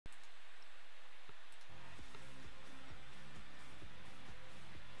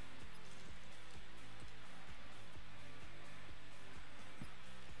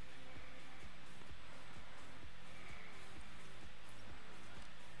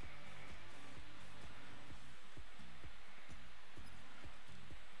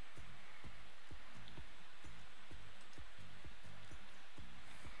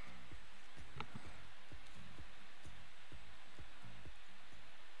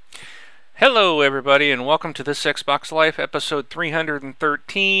Hello, everybody, and welcome to this Xbox Life, episode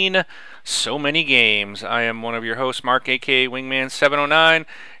 313, So Many Games. I am one of your hosts, Mark, a.k.a. Wingman709,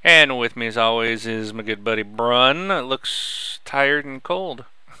 and with me, as always, is my good buddy, Brun. Looks tired and cold.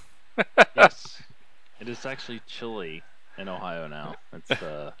 Yes, it is actually chilly in Ohio now. It's,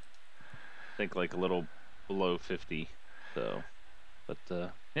 I think, like a little below 50, so,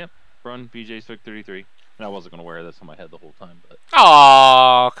 but, yeah, Brun, BJ Swick 33. And I wasn't going to wear this on my head the whole time, but...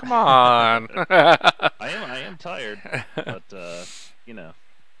 Aw, come on. I am tired, but, you know,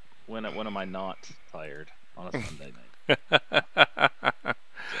 when am I not tired on a Sunday night?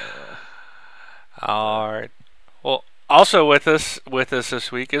 All right. Well, also with us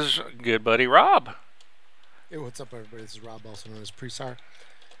this week is good buddy Rob. Hey, what's up, everybody? This is Rob, also known as Presar,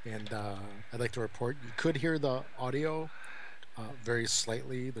 and I'd like to report you could hear the audio very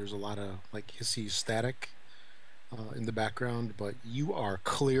slightly. There's a lot of like hissy static in the background, but you are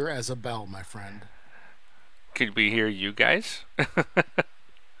clear as a bell, my friend. Could we hear you guys?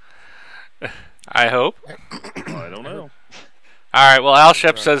 I hope. I don't know. All right. Well, Al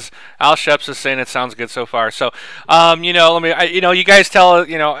Sheps is saying it sounds good so far. So, you guys tell,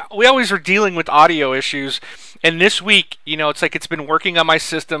 we always are dealing with audio issues, and this week, it's like it's been working on my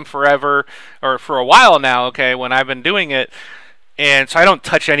system forever, or for a while now. Okay, when I've been doing it, and so I don't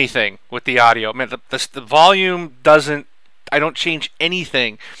touch anything with the audio. I mean, the volume doesn't. I don't change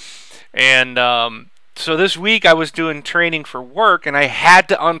anything, and so this week I was doing training for work, and I had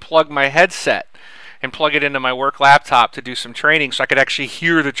to unplug my headset and plug it into my work laptop to do some training so I could actually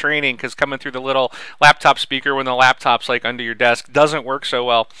hear the training, because coming through the little laptop speaker when the laptop's like under your desk doesn't work so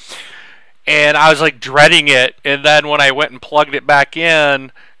well. And I was like dreading it, and then when I went and plugged it back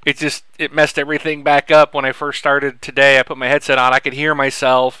in, it messed everything back up. When I first started today, I put my headset on, I could hear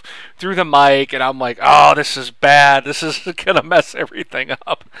myself through the mic, and I'm like, oh, this is bad. This is gonna mess everything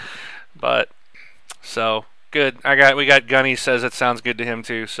up. But so good. We got Gunny says it sounds good to him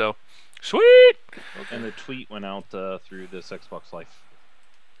too, so sweet. And the tweet went out through this Xbox Life.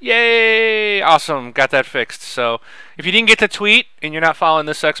 Yay! Awesome. Got that fixed. So if you didn't get the tweet and you're not following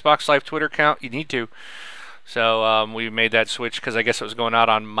this Xbox Live Twitter account, you need to. So we made that switch because I guess it was going out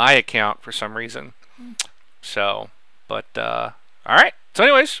on my account for some reason. So, but all right. So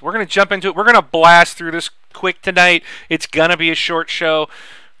anyways, we're going to jump into it. We're going to blast through this quick tonight. It's going to be a short show.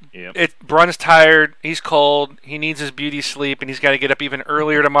 Yep. Brun's tired. He's cold. He needs his beauty sleep, and he's got to get up even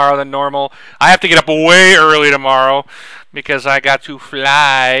earlier tomorrow than normal. I have to get up way early tomorrow because I got to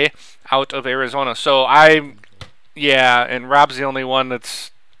fly out of Arizona. So and Rob's the only one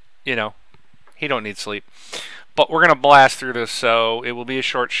that's, he don't need sleep. But we're going to blast through this, so it will be a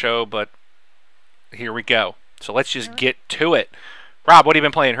short show, but here we go. So let's just get to it. Rob, what have you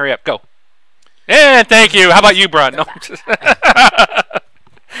been playing? Hurry up. Go. And thank you. How about you, Brun? No.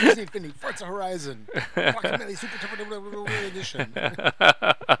 Disney Infinity, Forza Horizon, Guacamelee Super Turbo Edition.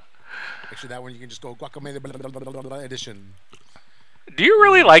 Actually, that one you can just go Guacamelee Edition. Do you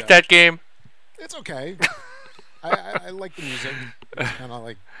really like that game? It's okay. I like the music. It's kind of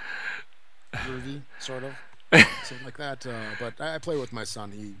like groovy, sort of, something like that. But I play with my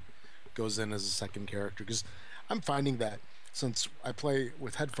son. He goes in as a second character because I'm finding that since I play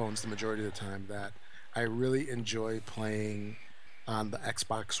with headphones the majority of the time, that I really enjoy playing on the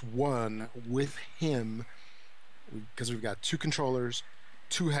Xbox One with him, because we've got two controllers,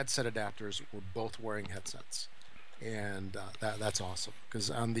 two headset adapters. We're both wearing headsets, and that's awesome,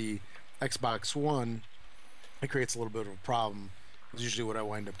 because on the Xbox One it creates a little bit of a problem. It's usually what I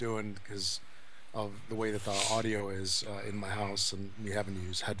wind up doing because of the way that the audio is in my house and me having to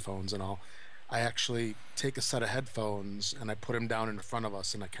use headphones and all. I actually take a set of headphones and I put them down in front of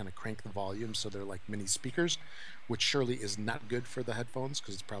us, and I kind of crank the volume so they're like mini speakers, which surely is not good for the headphones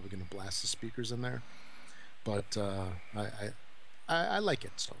because it's probably going to blast the speakers in there. But I like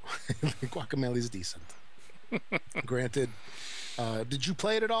it, so Guacamelee's decent. Granted, did you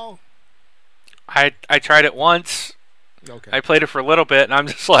play it at all? I tried it once. Okay. I played it for a little bit, and I'm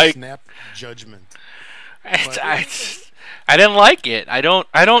just like, snap judgment. I didn't like it. I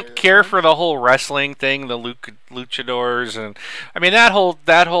don't care for the whole wrestling thing, the luchadors, and I mean that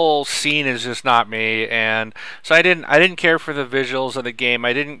whole scene is just not me. And so I didn't care for the visuals of the game.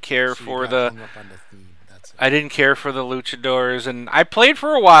 I didn't care for the I didn't care for the luchadors, and I played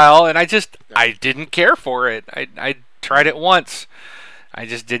for a while, and I didn't care for it. I tried it once. I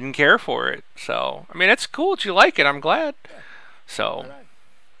just didn't care for it. So I mean, it's cool that you like it. I'm glad. So.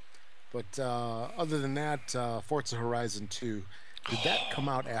 But other than that, Forza Horizon 2, did that come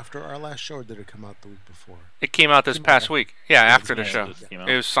out after our last show, or did it come out the week before? It came out this past week. Yeah, after the show.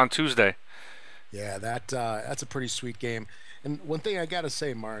 It was on Tuesday. Yeah, that's a pretty sweet game. And one thing I gotta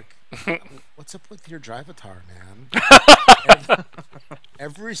say, Mark, what's up with your Drivatar, man? every,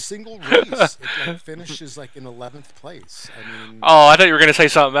 every single race, it like finishes like in 11th place. I mean, Oh, I thought you were gonna say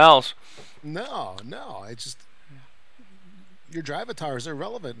something else. no, I just your Drivatar is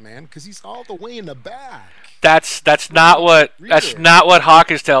irrelevant, man, because he's all the way in the back. That's not what Rear.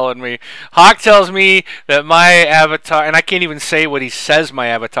 Hawk is telling me. Hawk tells me that my avatar, and I can't even say what he says my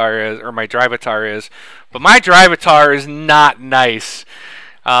avatar is or my Drivatar is, but my Drivatar is not nice.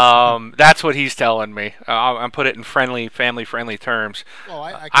 That's what he's telling me. I'm put it in family-friendly terms. Well,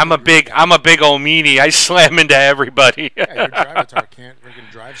 I I'm can a agree with big that. I'm a big old meanie. I slam into everybody. Yeah, your Drivatar can't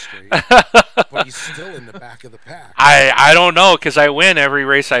friggin' drive straight, but he's still in the back of the pack. I don't know because I win every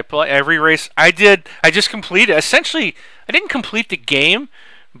race I play. Every race I did, I just completed. Essentially, I didn't complete the game,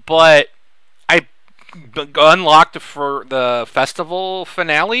 but I unlocked for the festival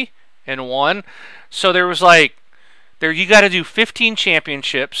finale and won. So there was like there you got to do 15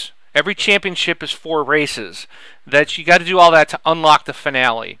 championships. Every championship is 4 races. That you got to do all that to unlock the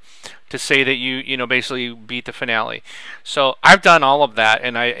finale, to say that you know basically beat the finale. So I've done all of that,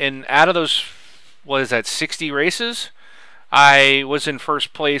 and out of those, what is that, 60 races, I was in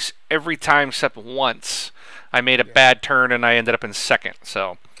first place every time except once. I made a bad turn and I ended up in second.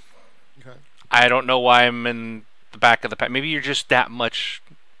 So Okay. I don't know why I'm in the back of the pack. Maybe you're just that much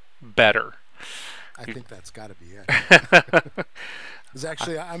better. I think that's got to be it. Because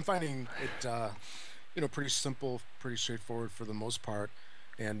actually, I'm finding it, pretty simple, pretty straightforward for the most part.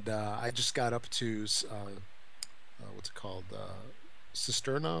 And I just got up to what's it called,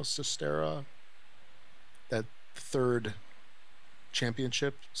 Cisterna, that third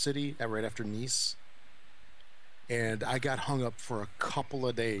championship city right after Nice. And I got hung up for a couple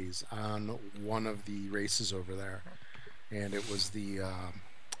of days on one of the races over there, and it was the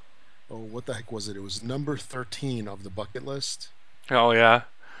what the heck was it? It was number 13 of the bucket list Oh yeah.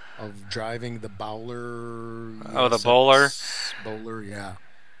 of driving the Bowler. Oh, the bowler. Bowler, yeah,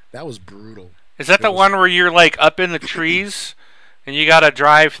 that was brutal. Is that It the was- one where you're like up in the trees and you gotta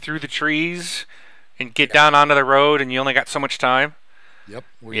drive through the trees and get down onto the road and you only got so much time? Yep.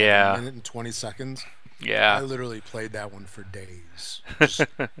 Yeah. A minute and 20 seconds. I Yeah. literally played that one for days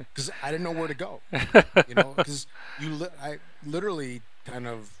because I didn't know where to go. Because I literally kind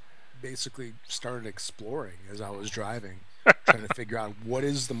of basically started exploring as I was driving, trying to figure out what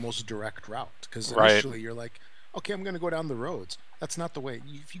is the most direct route. Because Right. initially you're like, okay, I'm going to go down the roads. That's not the way.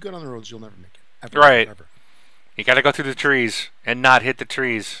 If you go down the roads, you'll never make it. Ever, Right. Ever. You gotta go through the trees and not hit the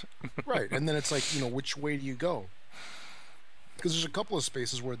trees. Right. And then it's like, which way do you go? Because there's a couple of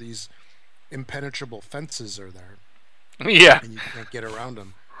spaces where these impenetrable fences are there, Yeah. and you can't get around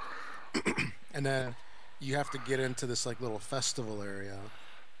them. And then you have to get into this like little festival area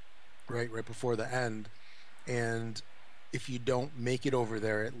right before the end, and if you don't make it over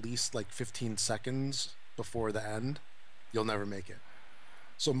there at least like 15 seconds before the end, you'll never make it.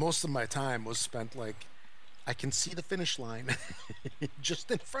 So most of my time was spent like, I can see the finish line just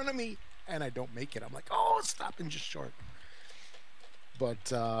in front of me and I don't make it. I'm like, oh, it's stopping just short.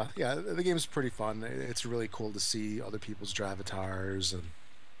 But yeah, the game is pretty fun. It's really cool to see other people's Drivatars and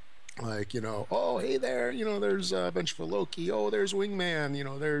like, oh, hey there, there's Vengeful Loki. Oh, there's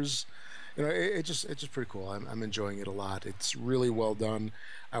Wingman. There's, it's just pretty cool. I'm enjoying it a lot. It's really well done.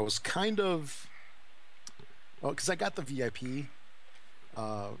 I was kind of, because I got the VIP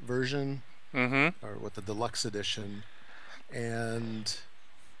version Mm-hmm. or with the deluxe edition, and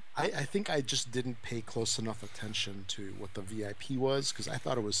I think I just didn't pay close enough attention to what the VIP was because I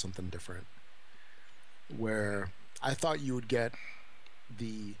thought it was something different. Where I thought you would get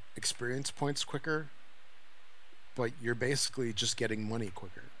the experience points quicker, but you're basically just getting money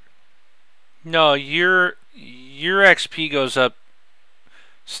quicker. No, your XP goes up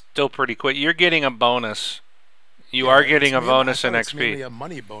still pretty quick. You're getting a bonus. You Yeah, are it's getting a mainly- I bonus in thought it's mainly XP. a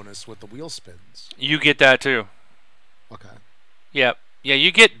money bonus with the wheel spins. You get that too. Okay. Yep. Yeah,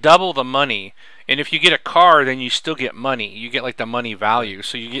 you get double the money. And if you get a car, then you still get money. You get like the money value.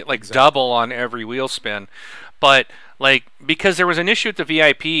 So you get like Exactly. double on every wheel spin. But like because there was an issue with the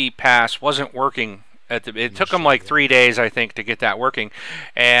VIP pass wasn't working it took them like 3 days I think to get that working.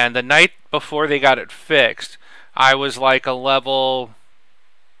 And the night before they got it fixed, I was like a level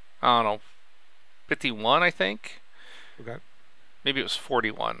I don't know 51 I think. Okay. Maybe it was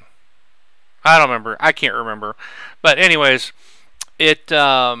 41. I don't remember. I can't remember. But anyways, it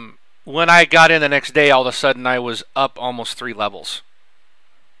when I got in the next day, all of a sudden I was up almost 3 levels.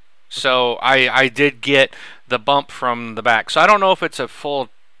 So I did get the bump from the back. So I don't know if it's a full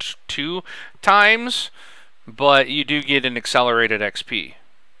 2 times, but you do get an accelerated XP.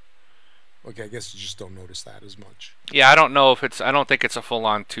 Okay, I guess you just don't notice that as much. Yeah, I don't know if it's. I don't think it's a full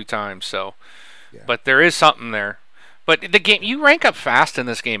on 2 times. So, Yeah. but there is something there. But the game, Yeah. you rank up fast in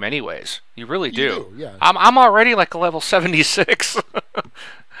this game, anyways. You really You do. do, yeah. I'm already like a level 76.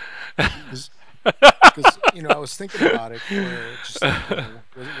 Because I was thinking about it, where just like,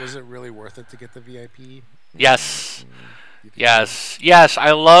 was it really worth it to get the VIP? Yes. Do you think so? Yes, yes,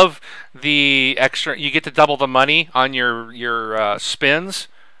 I love the extra. You get to double the money on your spins.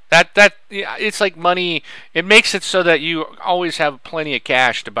 Yeah, it's like money. It makes it so that you always have plenty of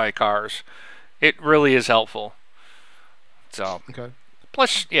cash to buy cars. It really is helpful. So Okay.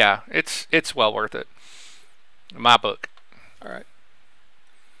 plus, yeah, it's well worth it. In my book. All right.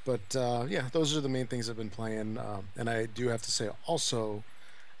 But yeah, those are the main things I've been playing. And I do have to say also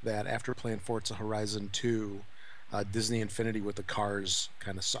that after playing Forza Horizon 2, Disney Infinity with the cars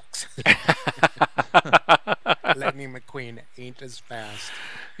kind of sucks. Lightning McQueen ain't as fast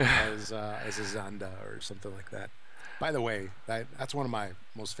as a Zonda or something like that. By the way, that's one of my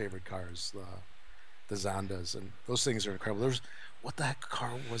most favorite cars, the Zondas, and those things are incredible. There's what the heck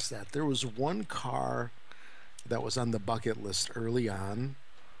car was that? There was one car that was on the bucket list early on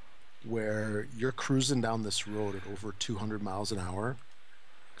where you're cruising down this road at over 200 miles an hour.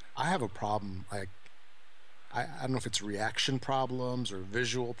 I have a problem. Like I don't know if it's reaction problems or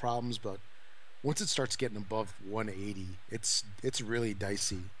visual problems, but once it starts getting above 180, it's really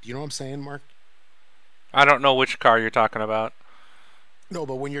dicey. Do you know what I'm saying, Mark? I don't know which car you're talking about. No,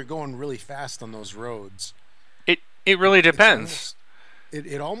 but when you're going really fast on those roads, It really it's depends. almost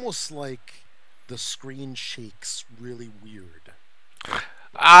it almost like the screen shakes really weird.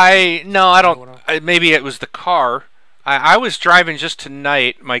 I no, I You know don't. what I? Maybe it was the car. I was driving just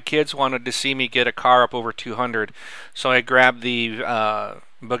tonight. My kids wanted to see me get a car up over 200, so I grabbed the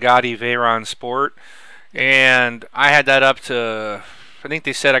Bugatti Veyron Sport, Yeah. and I had that up to. I think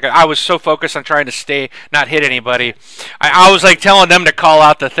they said I was so focused on trying to stay, not hit anybody. I was like telling them to call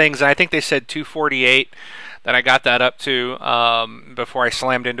out the things, and I think they said 248 that I got that up to before I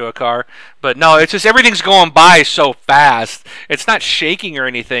slammed into a car. But no, it's just everything's going by so fast. It's not Yeah. shaking or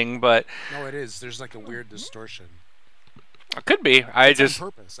anything, but No, it is. There's like a weird distortion. it could be. I It's on just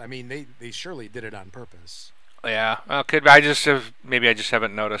purpose. I mean, they surely did it on purpose. yeah, well, could be. I just have maybe I just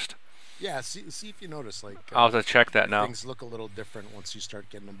haven't noticed. Yeah, see if you notice like I'll have to check that now. things look a little different once you start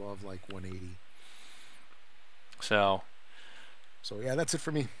getting above like 180. So So yeah, that's it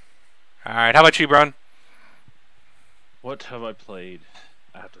for me. all right, how about you, Brun? What have I played?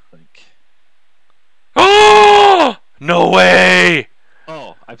 I have to think. Oh no way!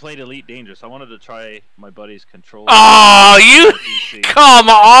 Oh, I played Elite Dangerous. I wanted to try my buddy's controller Oh, you on PC. come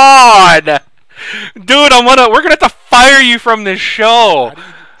on, dude! We're gonna have to fire you from this show.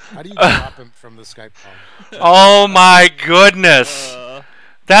 How do you drop him from the Skype call? Oh my goodness. Uh,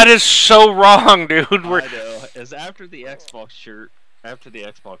 That is so wrong, dude. I know. As after the Xbox shirt, I was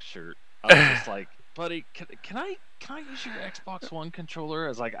just like, buddy, can I use your Xbox One controller? I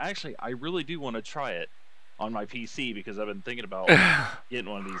was like, actually, I really do want to try it on my PC because I've been thinking about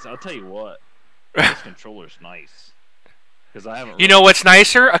getting one of these. I'll tell you what, this controller's nice because I haven't. You know Really, what's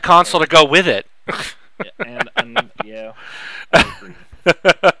nicer? A console to go with it. yeah, and yeah, I agree.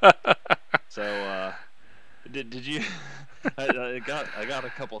 So, did you? I got a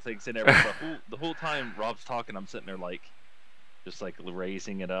couple things in there. But the whole time Rob's talking, I'm sitting there like, just like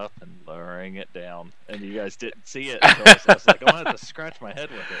raising it up and lowering it down, and you guys didn't see it. So I was like, I'm gonna have to scratch my head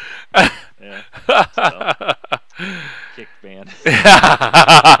with it. Yeah. So, kicked man.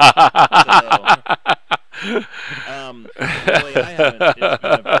 Really, I haven't. It's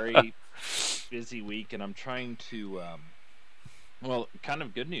been a very busy week, and I'm trying to. Well, kind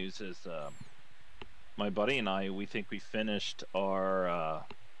of good news is my buddy and I. We think we finished our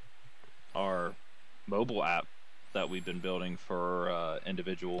mobile app that we've been building for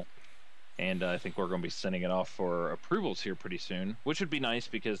individual, and I think we're going to be sending it off for approvals here pretty soon, which would be nice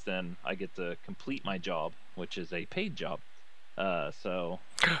because then I get to complete my job, which is a paid job. So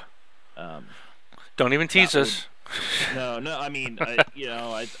um, Don't even tease that would us. no. I mean,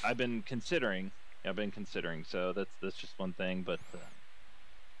 I've been considering. So that's just one thing, but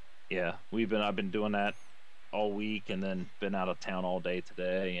yeah, I've been doing that all week, and then been out of town all day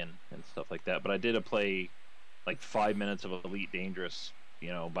today, and stuff like that. But I did play like 5 minutes of Elite Dangerous,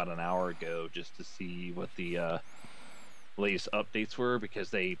 about an hour ago, just to see what the latest updates were, because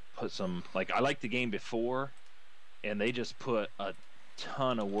they put some, like, I liked the game before, and they just put a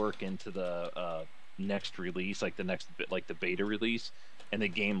ton of work into the next release, like the beta release, and the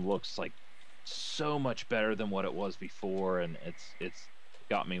game looks like so much better than what it was before, and it's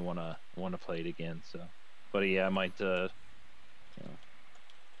got me wanna play it again. So, but yeah, I might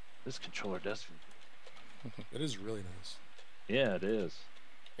this controller does. It is really nice. Yeah, it is.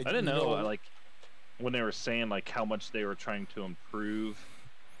 And, I didn't you know, like, when they were saying like how much they were trying to improve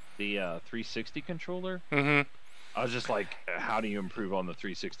the 360 controller. Mm-hmm. I was just like, how do you improve on the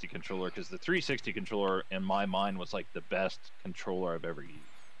 360 controller? Because the 360 controller, in my mind, was like the best controller I've ever used.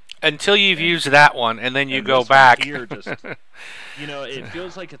 Until you've used that one, and then you And go this one back. here just, you know, it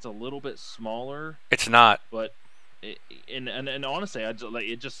feels like it's a little bit smaller, It's not. but and honestly, like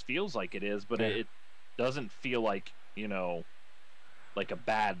it just feels like it is, but Yeah. it doesn't feel like, you know, like a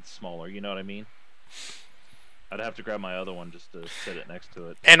bad smaller. You know what I mean? I'd have to grab my other one just to sit it next to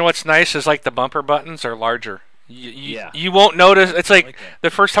it. And what's nice is like the bumper buttons are larger. Yeah. You won't notice. It's like like that. the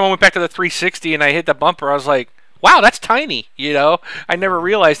first time I went back to the 360 and I hit the bumper, I was like, wow, that's tiny. You know, I never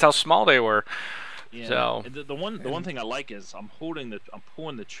realized how small they were. Yeah. So- The one thing I like is I'm pulling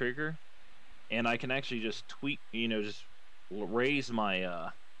the trigger, and I can actually just tweak, you know, just raise my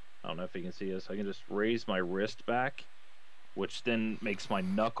I don't know if you can see this. I can just raise my wrist back, which then makes my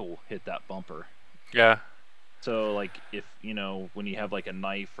knuckle hit that bumper. Yeah. So like if, you know, when you have like a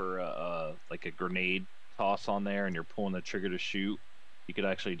knife or like a grenade toss on there and you're pulling the trigger to shoot, you could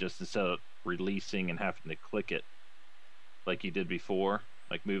actually just, instead of releasing and having to click it like you did before,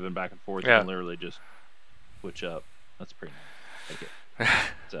 like moving back and forth, Yeah. you can literally just switch up. That's pretty nice. Like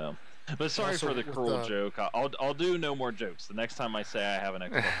it. So, but sorry Also for the with cruel the- joke. I'll do no more jokes. The next time I say I have an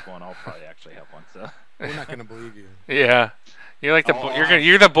Xbox One, I'll probably actually have one. So we're not gonna believe you. Yeah. You're like the Oh,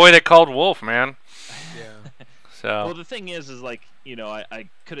 you're the boy that called wolf, man. Yeah. So well, the thing is like, you know, I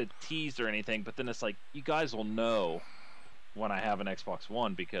could have teased or anything, but then it's like, you guys will know when I have an Xbox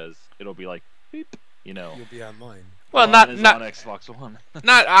One because it'll be like, beep, you know. You'll be online. well, Ron not is not on Xbox One.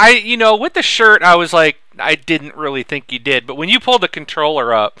 not I. You know, with the shirt, I was like, I didn't really think you did, but when you pulled the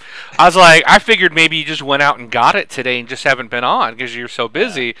controller up, I was like, I figured maybe you just went out and got it today and just haven't been on because you're so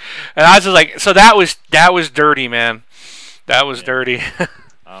busy. And I was just like, so that was dirty, man. That was Yeah. dirty.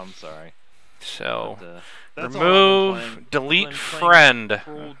 I'm sorry. So But, that's all I've been playing. remove, delete I've been playing friend.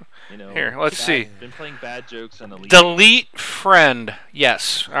 cruel, you know, Here, let's see. Been playing bad jokes and elite. Delete friend.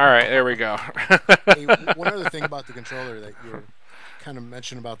 Yes. All right, there we go. Hey, one other thing about the controller that you were kind of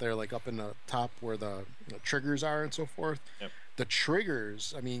mentioning about there, like up in the top where the triggers are and so forth. Yep. The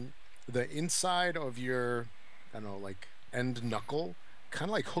triggers, I mean, the inside of your, I don't know, like end knuckle, kind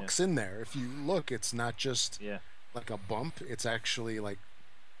of like hooks in there. If you look, it's not just Yeah. like a bump; it's actually like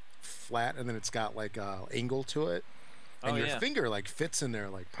flat, and then it's got like a angle to it, and Oh, your yeah. finger like fits in there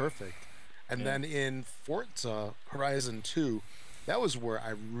like perfect. And Yeah. then in Forza Horizon 2, that was where I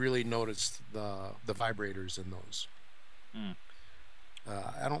really noticed the vibrators in those. Mm.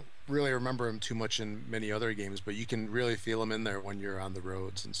 I don't really remember them too much in many other games, but you can really feel them in there when you're on the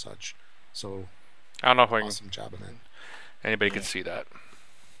roads and such. So I don't know if I can, awesome job on that. anybody can Yeah. see that.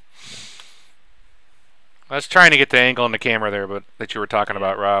 I was trying to get the angle on the camera there, but that you were talking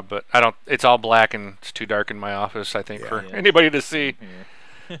about, Rob. But I don't. It's all black and it's too dark in my office. I think Yeah. for Yeah. anybody to see.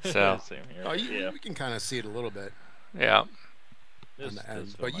 Yeah. So. Same here. Oh, yeah. you can kind of see it a little bit Yeah. This on the does end,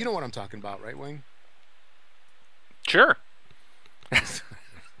 feel but you nice. know what I'm talking about, right, Wing? Sure. Nice.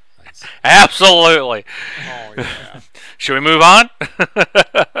 Absolutely. Oh yeah. Should we move on?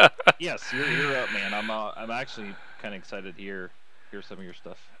 Yes, you're up, man. I'm actually kind of excited to hear some of your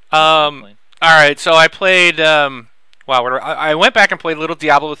stuff. All right, so I played. Wow, I went back and played Little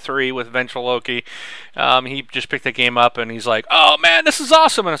Diablo 3 with Vengeful Loki. He just picked the game up and he's like, "Oh man, this is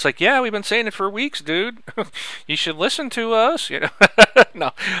awesome!" And it's like, "Yeah, we've been saying it for weeks, dude. You should listen to us." You know,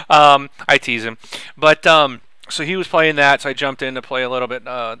 no, I tease him, but so he was playing that, so I jumped in to play a little bit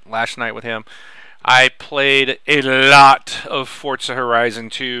last night with him. I played a lot of Forza Horizon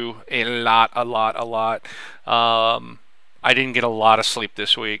 2, a lot. I didn't get a lot of sleep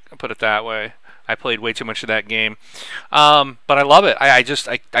this week, I'll put it that way. I played way too much of that game. But I love it.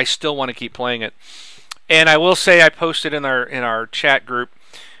 I still want to keep playing it. And I will say, I posted in our chat group,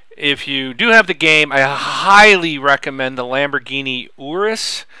 if you do have the game, I highly recommend the Lamborghini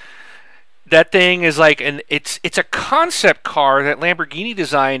Urus. That thing is like it's a concept car that Lamborghini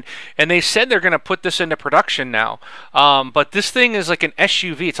designed, and they said they're going to put this into production now. But this thing is like an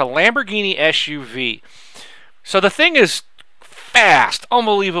SUV. It's a Lamborghini SUV. So the thing is fast,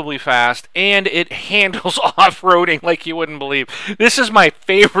 unbelievably fast, and it handles off-roading like you wouldn't believe. This is my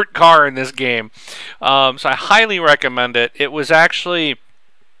favorite car in this game. So I highly recommend it. It actually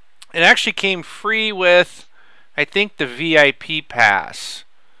came free with, I think, the VIP pass.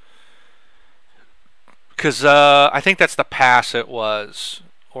 Because I think that's the pass it was.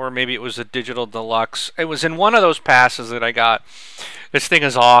 Or maybe it was a digital deluxe. It was in one of those passes that I got. This thing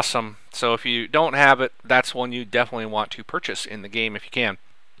is awesome. So if you don't have it, that's one you definitely want to purchase in the game if you can.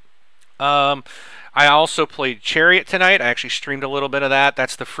 I also played Chariot tonight. I actually streamed a little bit of that.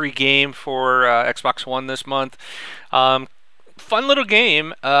 That's the free game for Xbox One this month. Fun little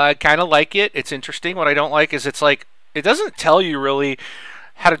game. I kind of like it. It's interesting. What I don't like is it's like it doesn't tell you really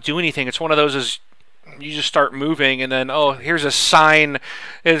how to do anything. It's one of those is you just start moving and then here's a sign.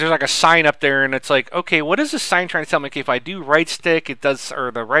 There's like a sign up there and it's like, okay, what is this sign trying to tell me? Okay, if I do right stick, it does,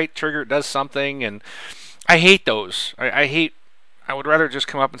 or the right trigger, it does something. And I hate those. I would rather just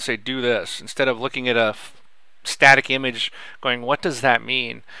come up and say do this instead of looking at a static image going, what does that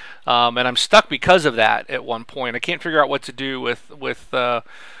mean? And I'm stuck because of that at one point. I can't figure out what to do with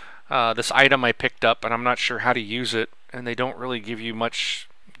this item I picked up, and I'm not sure how to use it, and they don't really give you much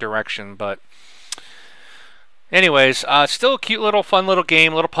direction. But anyways, still a cute little fun little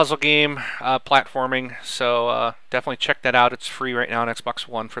game, little puzzle game, platforming. So definitely check that out. It's free right now on Xbox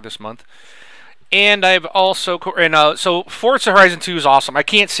One for this month. And I've also so Forza Horizon 2 is awesome. I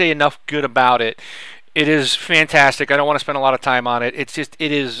can't say enough good about it. It is fantastic. I don't want to spend a lot of time on it. It's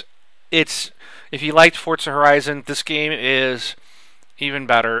if you liked Forza Horizon, this game is even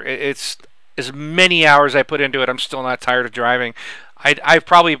better. It's as many hours I put into it, I'm still not tired of driving. I've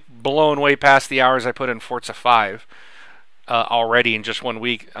probably blown way past the hours I put in Forza 5 already in just 1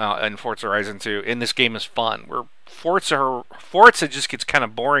 week in Forza Horizon 2. And this game is fun. Forza just gets kind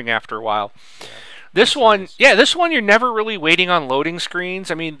of boring after a while. Yeah. This one you're never really waiting on loading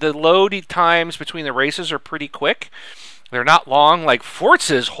screens. I mean, the loading times between the races are pretty quick. They're not long. Like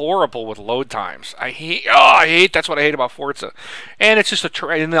Forza is horrible with load times. That's what I hate about Forza. And it's just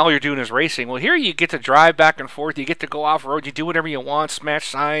and all you're doing is racing. Well, here you get to drive back and forth. You get to go off road. You do whatever you want. Smash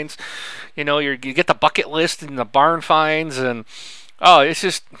signs. You get the bucket list and the barn finds, and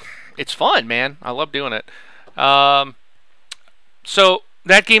it's fun, man. I love doing it. So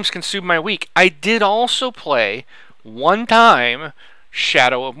that game's consumed my week. I did also play one time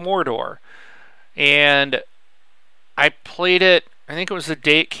Shadow of Mordor, and I played it, I think it was the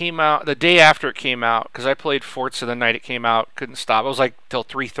day it came out, the day after it came out, because I played Forza the night it came out, couldn't stop. It was like till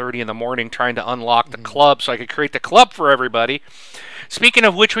 3:30 in the morning trying to unlock the club so I could create the club for everybody. Speaking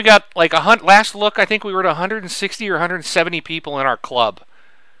of which, we got like last look, I think we were at 160 or 170 people in our club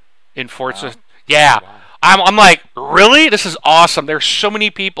in Forza. Wow. Yeah. Wow. I'm like, really? This is awesome. There's so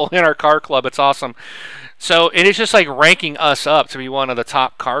many people in our car club. It's awesome. So it is just like ranking us up to be one of the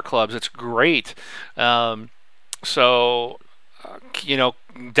top car clubs. It's great.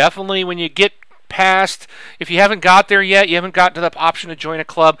 Definitely when you get past, if you haven't got there yet, you haven't got to the option to join a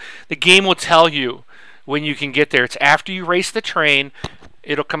club, the game will tell you when you can get there. It's after you race the train.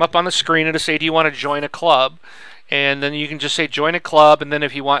 It'll come up on the screen and it'll say, do you want to join a club? And then you can just say join a club, and then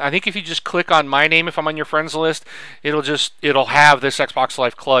if you want, I think if you just click on my name, if I'm on your friends list, it'll have this Xbox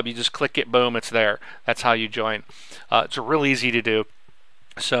Live Club. You just click it, boom, it's there. That's how you join. It's real easy to do.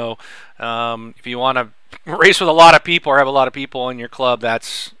 So if you want to race with a lot of people or have a lot of people in your club,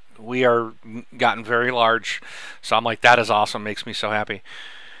 we are gotten very large. So I'm like, that is awesome. Makes me so happy.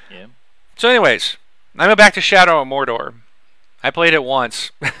 Yeah. So anyways, I'm back to Shadow of Mordor. I played it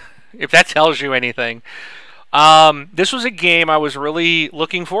once, if that tells you anything. This was a game I was really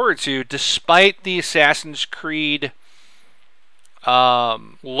looking forward to, despite the Assassin's Creed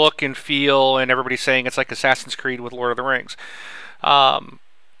look and feel, and everybody saying it's like Assassin's Creed with Lord of the Rings.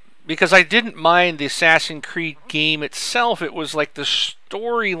 Because I didn't mind the Assassin's Creed game itself. It was like the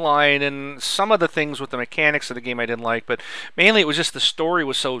storyline and some of the things with the mechanics of the game I didn't like, but mainly it was just the story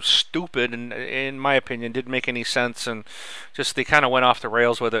was so stupid and, in my opinion, didn't make any sense, and just they kind of went off the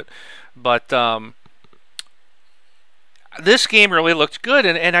rails with it. But this game really looked good,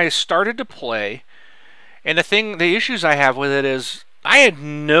 and I started to play, and the issues I have with it is I had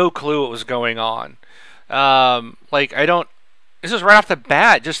no clue what was going on. This is right off the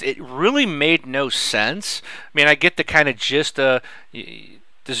bat, it really made no sense. I mean, I get the kind of gist of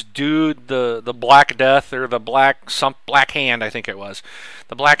this dude, the Black Death, or the Black Hand, I think it was.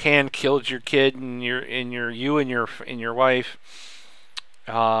 The Black Hand killed your kid and your wife.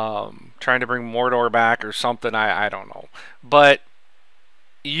 Trying to bring Mordor back or something, I don't know. But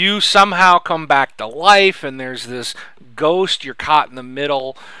you somehow come back to life, and there's this ghost, you're caught in the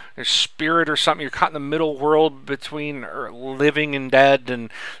middle, there's spirit or something, you're caught in the middle world between living and dead,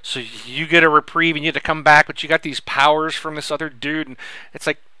 and so you get a reprieve and you have to come back, but you got these powers from this other dude, and it's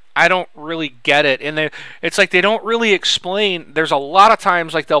like, I don't really get it. And it's like they don't really explain. There's a lot of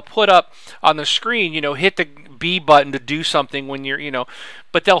times like they'll put up on the screen, hit the B button to do something when you're,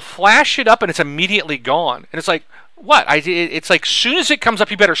 but they'll flash it up and it's immediately gone. And it's like, what? It's like, soon as it comes up,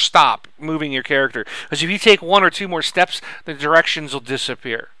 you better stop moving your character. Because if you take one or two more steps, the directions will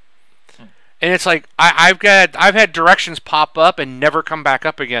disappear. And it's like I've had directions pop up and never come back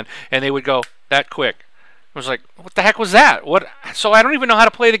up again, and they would go that quick. I was like, what the heck was that? What? So I don't even know how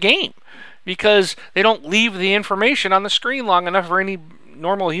to play the game because they don't leave the information on the screen long enough for any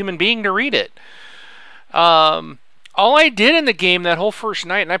normal human being to read it. All I did in the game that whole first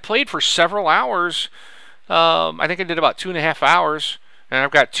night, and I played for several hours. I think I did about 2.5 hours, and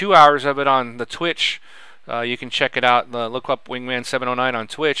I've got 2 hours of it on the Twitch. You can check it out. Look up Wingman709 on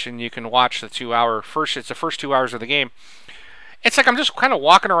Twitch, and you can watch the 2-hour first. It's the first 2 hours of the game. It's like I'm just kind of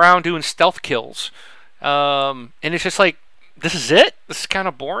walking around doing stealth kills, and it's just like, this is it. This is kind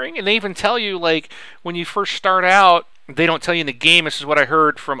of boring. And they even tell you, like, when you first start out, they don't tell you in the game. This is what I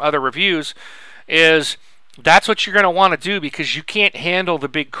heard from other reviews, is that's what you're going to want to do because you can't handle the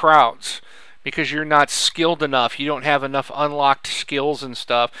big crowds because you're not skilled enough. You don't have enough unlocked skills and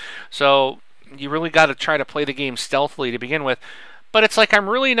stuff. So you really got to try to play the game stealthily to begin with. But it's like I'm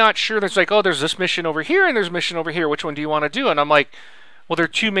really not sure. There's like, oh, there's this mission over here and there's a mission over here. Which one do you want to do? And I'm like, well, there are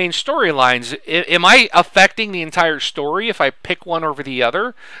two main storylines. Am I affecting the entire story if I pick one over the other?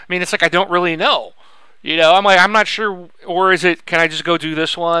 I mean, it's like I don't really know. You know, I'm like, I'm not sure. Or is it, can I just go do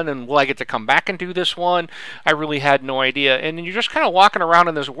this one and will I get to come back and do this one? I really had no idea. And you're just kind of walking around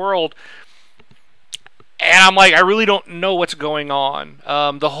in this world. And I'm like, I really don't know what's going on.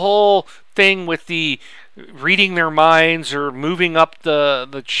 The whole thing with the reading their minds or moving up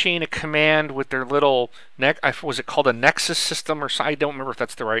the chain of command with their little was it called a Nexus system or so? I don't remember if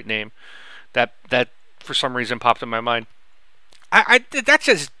that's the right name. That for some reason popped in my mind. That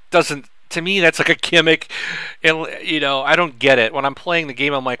just doesn't, to me, that's like a gimmick. And, you know, I don't get it. When I'm playing the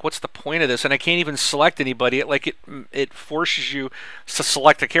game, I'm like, what's the point of this? And I can't even select anybody. It forces you to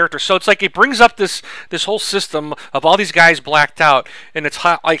select a character. So it's like it brings up this whole system of all these guys blacked out, and it's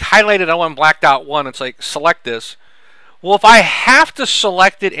like highlighted on blacked out one. It's like, select this. Well, if I have to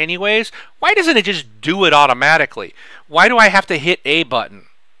select it anyways, why doesn't it just do it automatically? Why do I have to hit a button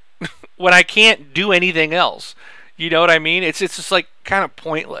when I can't do anything else? You know what I mean? It's just like kind of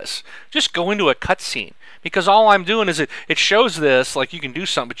pointless. Just go into a cutscene because all I'm doing is it shows this like you can do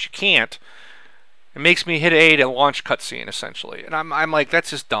something, but you can't. It makes me hit A to launch cutscene essentially, and I'm like,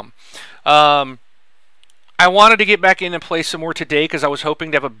 that's just dumb. I wanted to get back in and play some more today because I was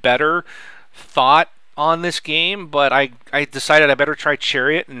hoping to have a better thought on this game, but I decided I better try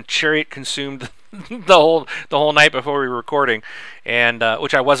Chariot, and Chariot consumed the whole night before we were recording, and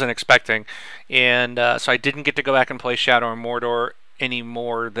which I wasn't expecting, and so I didn't get to go back and play Shadow and Mordor any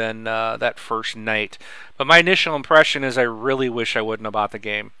more than that first night. But my initial impression is I really wish I wouldn't have bought the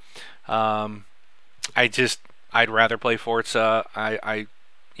game. I'd rather play Forza.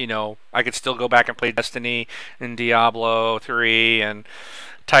 You know, I could still go back and play Destiny and Diablo 3 and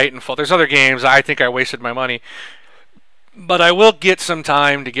Titanfall. There's other games. I think I wasted my money. But I will get some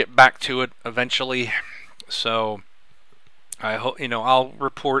time to get back to it eventually. So I hope, you know, I'll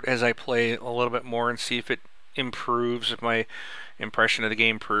report as I play a little bit more and see if it improves, if my impression of the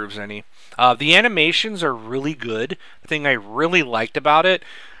game proves any. The animations are really good. The thing I really liked about it,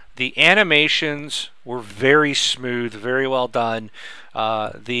 the animations were very smooth, very well done.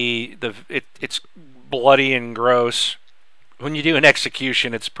 It's bloody and gross. When you do an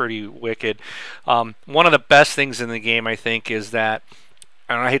execution, it's pretty wicked. One of the best things in the game, I think, is that,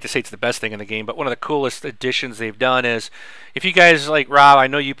 and I hate to say it's the best thing in the game, but one of the coolest additions they've done is, if you guys, like Rob, I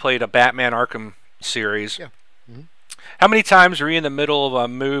know you played a Batman Arkham series. Yeah. Mm-hmm. How many times were you in the middle of a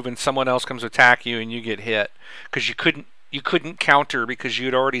move and someone else comes to attack you and you get hit because you couldn't counter because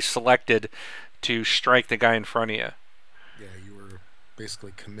you'd already selected to strike the guy in front of you? Yeah, you were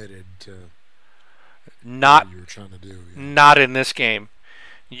basically committed to not what you were trying to do. Yeah. Not in this game.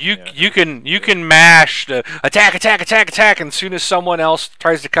 You can mash the attack, and as soon as someone else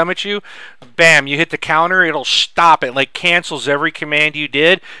tries to come at you, bam, you hit the counter, it'll stop it, like cancels every command you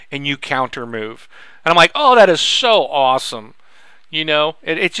did, and you counter move. And I'm like, oh, that is so awesome. You know,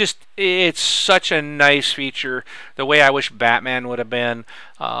 it's such a nice feature. The way I wish Batman would have been.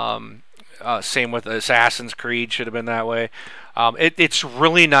 Same with Assassin's Creed, should have been that way. It's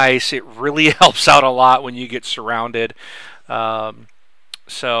really nice. It really helps out a lot when you get surrounded.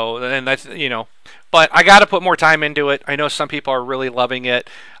 So, and that's, you know, but I got to put more time into it. I know some people are really loving it.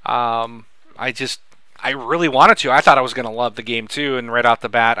 I really wanted to. I thought I was going to love the game too, and right out the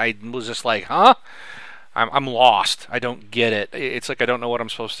bat, I was just like, huh? I'm lost. I don't get it. It's like I don't know what I'm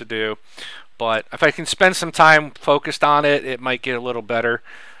supposed to do. But if I can spend some time focused on it, it might get a little better.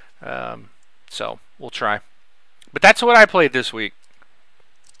 So we'll try. But that's what I played this week.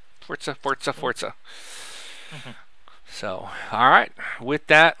 Forza. Mm-hmm. So, all right. With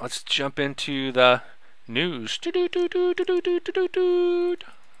that, let's jump into the news.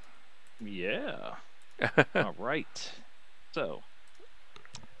 Yeah. All right. So,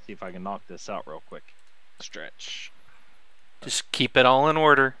 see if I can knock this out real quick. Stretch. Just keep it all in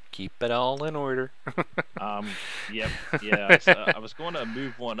order. Keep it all in order. Yep. Yeah. I was going to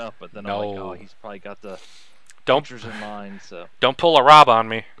move one up, but then I'm like, No. oh, he's probably got the Don't pictures in line. So, don't pull a Rob on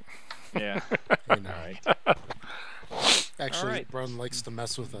me. yeah. You know. All right. Actually, All right. Brun likes to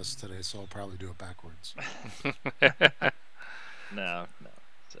mess with us today, so I'll probably do it backwards. No.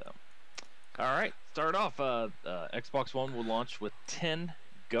 So, all right. Start off. Xbox One will launch with 10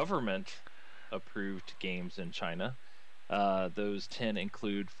 government-approved games in China. Those 10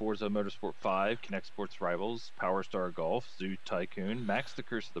 include Forza Motorsport 5, Kinect Sports Rivals, Power Star Golf, Zoo Tycoon, Max the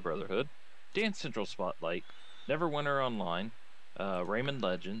Curse of the Brotherhood, Dance Central Spotlight, Neverwinter Online, Rayman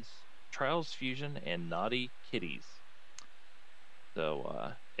Legends, Trials Fusion, and Naughty Kitties.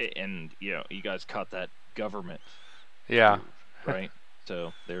 So, and you guys caught that government, Yeah. approved, right?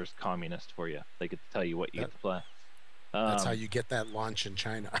 So there's communist for you. They get to tell you what you get to play. That's how you get that launch in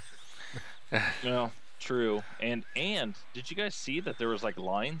China. Well, true. And did you guys see that there was like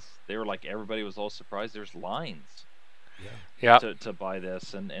lines? They were like everybody was all surprised. There's lines Yeah. Yeah. to buy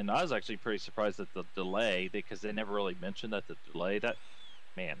this, and I was actually pretty surprised at the delay because they never really mentioned that the delay. That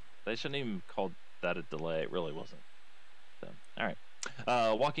man, they shouldn't even called that a delay. It really wasn't. So, all right.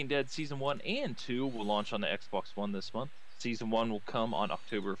 Walking Dead Season 1 and 2 will launch on the Xbox One this month. Season 1 will come on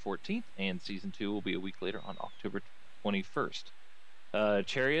October 14th, and Season 2 will be a week later on October 21st.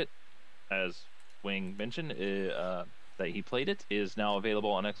 Chariot, as Wing mentioned, that he played it, is now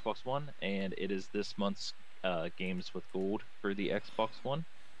available on Xbox One, and it is this month's games with gold for the Xbox One.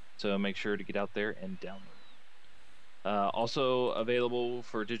 So make sure to get out there and download. Also available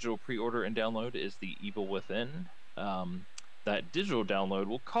for digital pre-order and download is The Evil Within. That digital download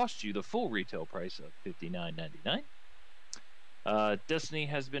will cost you the full retail price of $59.99. Destiny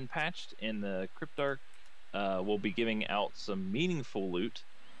has been patched, and the Cryptarch will be giving out some meaningful loot.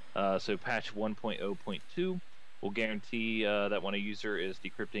 So patch 1.0.2 will guarantee that when a user is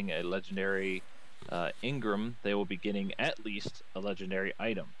decrypting a legendary engram, they will be getting at least a legendary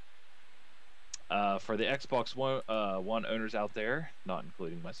item. For the Xbox One owners out there, not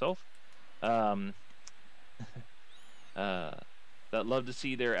including myself, that love to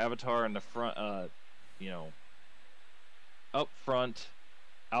see their avatar in the front, up front,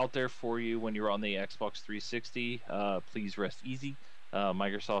 out there for you when you're on the Xbox 360. Please rest easy.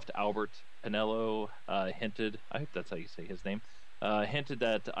 Microsoft Albert Pinello hinted, I hope that's how you say his name, hinted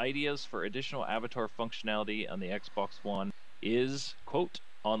that ideas for additional avatar functionality on the Xbox One is, quote,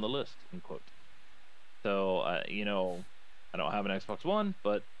 on the list, end quote. So, I don't have an Xbox One,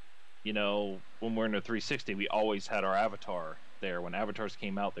 but, when we're in a 360, we always had our avatar there. When avatars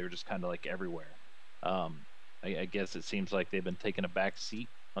came out, they were just kind of like everywhere. I guess it seems like they've been taking a back seat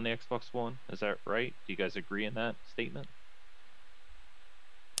on the Xbox One. Is that right? Do you guys agree in that statement?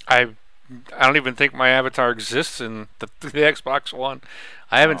 I don't even think my avatar exists in the Xbox One.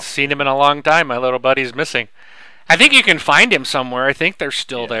 I haven't seen him in a long time. My little buddy's missing. I think you can find him somewhere. I think they're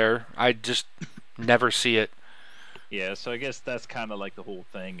still there. I just never see it. Yeah, so I guess that's kind of like the whole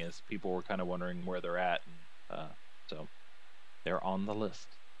thing is people were kind of wondering where they're at, and so they're on the list.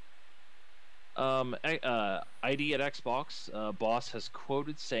 ID at Xbox, Boss has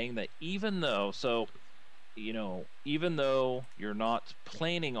quoted saying that even though you're not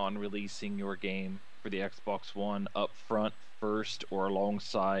planning on releasing your game for the Xbox One up front first or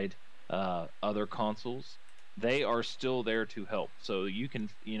alongside other consoles, they are still there to help. So you can,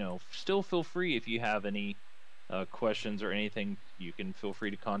 still feel free if you have any questions or anything, you can feel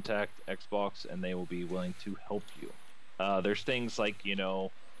free to contact Xbox and they will be willing to help you. There's things like,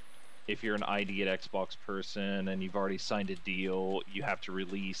 if you're an ID at Xbox person and you've already signed a deal, you have to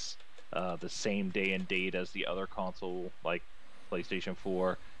release the same day and date as the other console, like PlayStation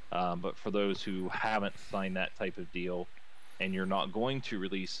 4. But for those who haven't signed that type of deal, and you're not going to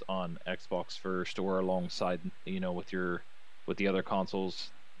release on Xbox first or alongside, with the other consoles,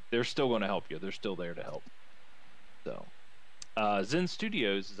 they're still going to help you. They're still there to help. So, Zen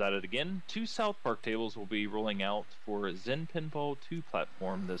Studios is at it again. 2 South Park tables will be rolling out for Zen Pinball 2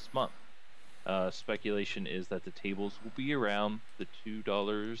 platform this month. Speculation is that the tables will be around the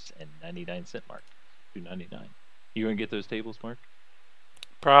 $2.99 mark. $2.99. You gonna get those tables, Mark?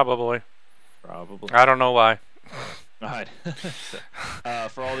 Probably. Probably. I don't know why. All right.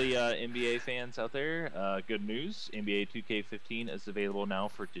 For all the NBA fans out there, good news. NBA 2K15 is available now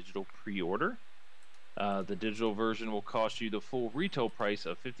for digital pre-order. The digital version will cost you the full retail price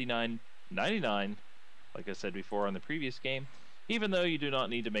of $59.99, like I said before on the previous game, even though they do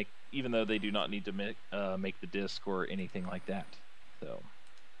not need to make the disc or anything like that. So,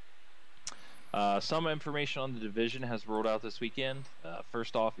 Some information on The Division has rolled out this weekend.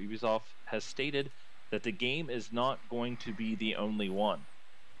 First off, Ubisoft has stated that the game is not going to be the only one.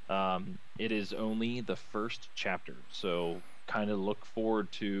 It is only the first chapter, so kind of look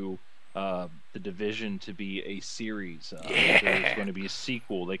forward to The Division to be a series. There's going to be a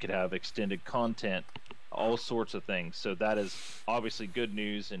sequel. They could have extended content, all sorts of things. So that is obviously good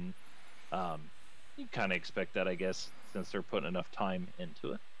news, and you kind of expect that, I guess, since they're putting enough time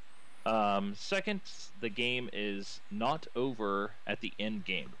into it. Second, the game is not over at the end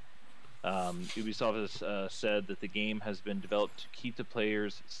game. Ubisoft has said that the game has been developed to keep the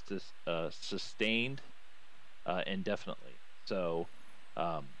players sustained indefinitely. So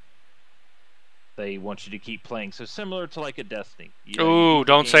they want you to keep playing. So similar to like a Destiny. Ooh,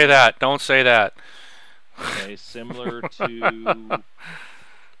 don't say that. Don't say that. Okay, similar to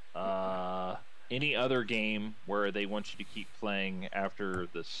any other game where they want you to keep playing after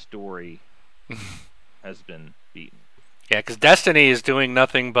the story has been beaten. Yeah, because Destiny is doing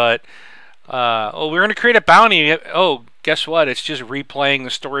nothing but, we're going to create a bounty. Oh, guess what? It's just replaying the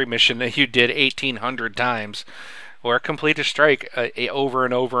story mission that you did 1,800 times. Or complete a strike over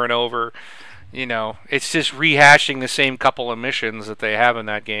and over and over. You know, it's just rehashing the same couple of missions that they have in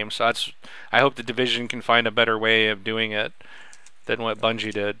that game. So I hope the Division can find a better way of doing it than what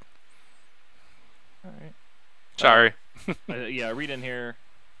Bungie did. All right. Sorry. Yeah, read in here.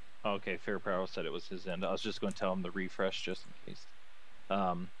 Okay, Fair Power said it was his end. I was just going to tell him to refresh just in case.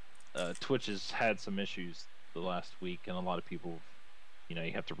 Twitch has had some issues the last week, and a lot of people, you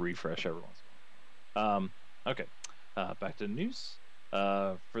have to refresh every once in a while. Okay, back to the news.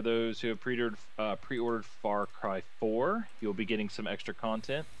 For those who have pre-ordered Far Cry 4, you'll be getting some extra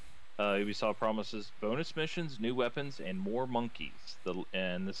content. Ubisoft promises bonus missions, new weapons, and more monkeys.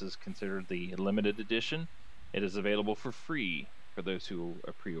 And this is considered the limited edition. It is available for free for those who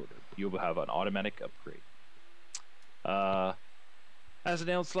are pre-ordered. You'll have an automatic upgrade. As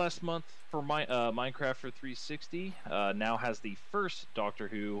announced last month, for Minecraft for 360 now has the first Doctor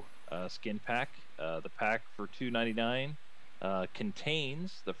Who skin pack. The pack for $2.99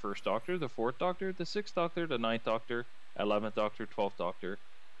 contains the first Doctor, the fourth Doctor, the sixth Doctor, the ninth Doctor, 11th Doctor, 12th Doctor,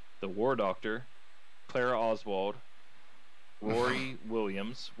 the War Doctor, Clara Oswald, Rory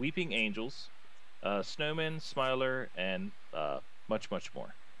Williams, Weeping Angels, Snowman, Smiler, and much, much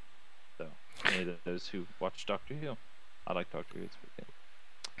more. So, any of those who watch Doctor Who, I like Doctor Who. It's pretty good.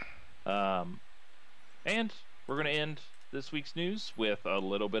 And we're going to end this week's news with a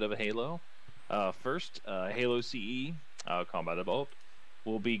little bit of a Halo. First, Halo CE, Combat Evolved,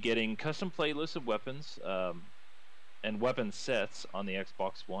 will be getting custom playlists of weapons and weapon sets on the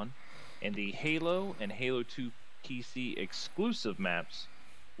Xbox One, and the Halo and Halo 2 PC exclusive maps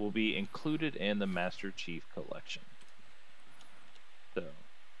will be included in the Master Chief Collection. So,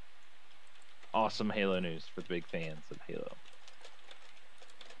 awesome Halo news for the big fans of Halo.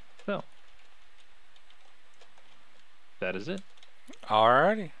 So, that is it.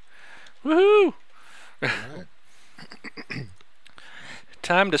 Alrighty. Woohoo! Alright.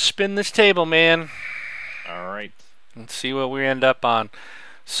 Time to spin this table, man. All right. Let's see what we end up on.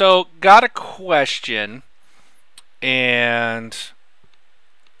 So, got a question, and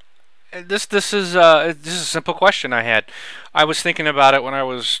this is a simple question I had. I was thinking about it when I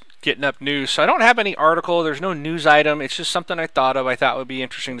was getting up news. So I don't have any article. There's no news item. It's just something I thought of. I thought would be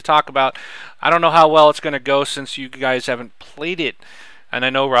interesting to talk about. I don't know how well it's going to go since you guys haven't played it. And I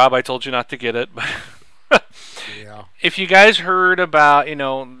know, Rob, I told you not to get it, but Yeah. if you guys heard about,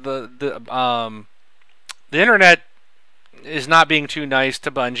 the internet is not being too nice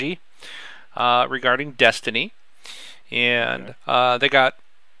to Bungie regarding Destiny, and they got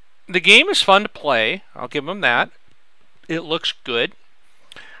the game is fun to play. I'll give them that. It looks good,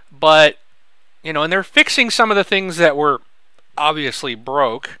 but and they're fixing some of the things that were obviously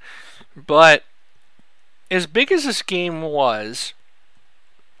broke. But as big as this game was,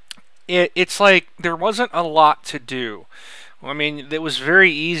 it's like there wasn't a lot to do. I mean, it was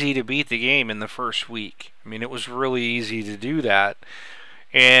very easy to beat the game in the first week. I mean, it was really easy to do that.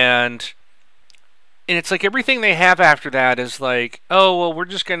 And it's like everything they have after that is like, oh, well, we're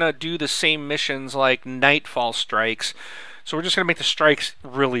just going to do the same missions like Nightfall strikes. So we're just going to make the strikes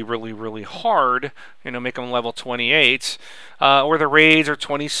really, really, really hard, make them level 28s. Or the raids are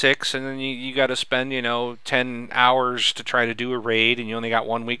 26, and then you got to spend, 10 hours to try to do a raid, and you only got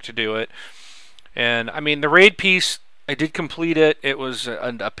 1 week to do it. And, I mean, the raid piece, I did complete it. It was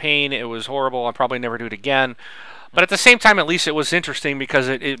a pain. It was horrible. I'll probably never do it again. But at the same time, at least it was interesting because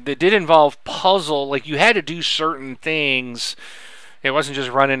it did involve puzzle. Like, you had to do certain things. It wasn't just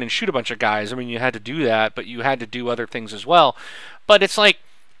run in and shoot a bunch of guys. I mean, you had to do that, but you had to do other things as well. But it's like,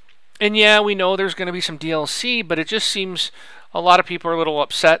 And yeah, we know there's going to be some DLC, but it just seems a lot of people are a little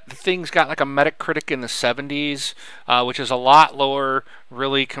upset. The thing's got like a Metacritic in the 70s, which is a lot lower,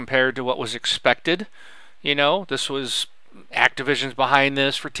 really, compared to what was expected. You know, this was Activision's behind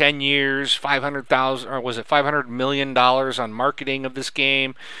this for 10 years, 500,000, or was it $500 million on marketing of this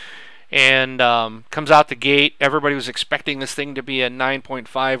game, and comes out the gate. Everybody was expecting this thing to be a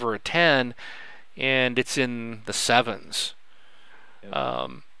 9.5 or a 10, and it's in the sevens. Yeah.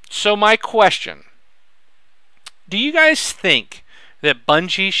 So my question, do you guys think that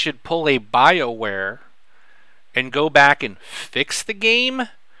Bungie should pull a BioWare and go back and fix the game?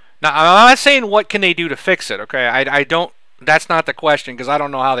 Now, I'm not saying what can they do to fix it, okay? I don't, that's not the question, because I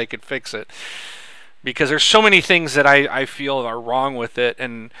don't know how they could fix it. Because there's so many things that I feel are wrong with it,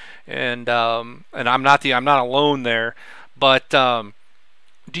 and I'm not alone there. But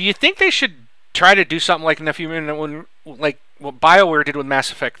do you think they should try to do something like like what BioWare did with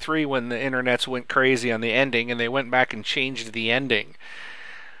Mass Effect 3 when the internets went crazy on the ending and they went back and changed the ending?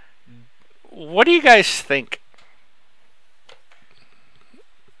 What do you guys think?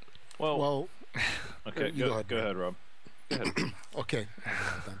 Well, okay, go ahead, Rob. Go ahead. Okay.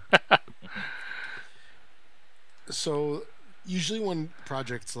 So, usually when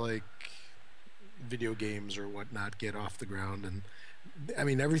projects like video games or whatnot get off the ground, and I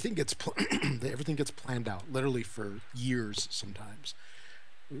mean everything gets everything gets planned out, literally for years sometimes,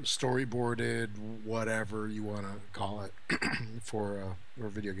 storyboarded, whatever you want to call it, for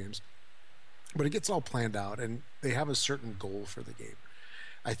video games. But it gets all planned out, and they have a certain goal for the game.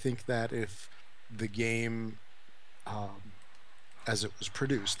 I think that if the game, as it was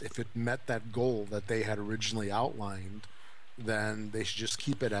produced, if it met that goal that they had originally outlined, then they should just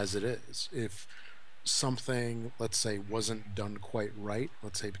keep it as it is. If something, let's say, wasn't done quite right,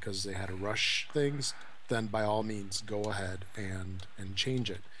 let's say because they had to rush things, then by all means go ahead and change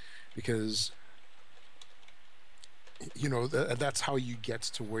it, because you know that's how you get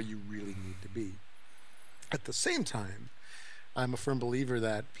to where you really need to be. At the same time, I'm a firm believer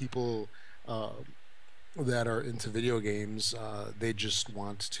that people that are into video games, they just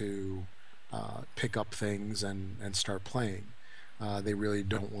want to pick up things and start playing. They really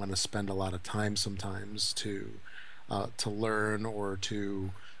don't want to spend a lot of time sometimes to learn or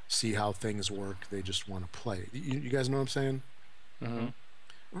to see how things work. They just want to play. You guys know what I'm saying?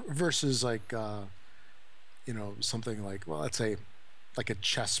 Mm-hmm. Versus like you know, something like, well, let's say like a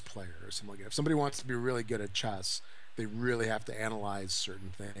chess player or something like that. If somebody wants to be really good at chess, they really have to analyze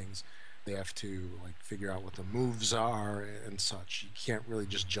certain things. They have to like figure out what the moves are and such. You can't really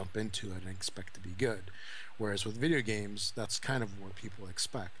just jump into it and expect to be good. Whereas with video games, that's kind of what people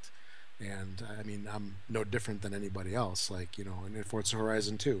expect. And I mean, I'm no different than anybody else. Like, you know, in Forza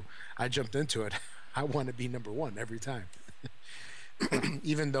Horizon 2, I jumped into it. I want to be number one every time.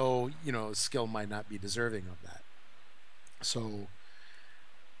 Even though, you know, skill might not be deserving of that. So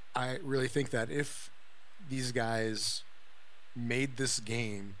I really think that if these guys made this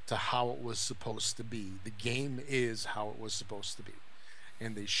game to how it was supposed to be, the game is how it was supposed to be,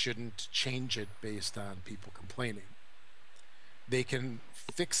 and they shouldn't change it based on people complaining. They can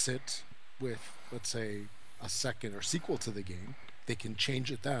fix it with, let's say, a second or sequel to the game. They can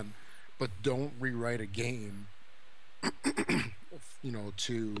change it then, but don't rewrite a game you know,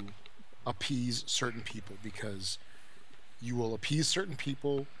 to appease certain people, because you will appease certain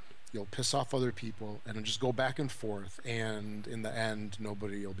people, you'll piss off other people, and it'll just go back and forth, and in the end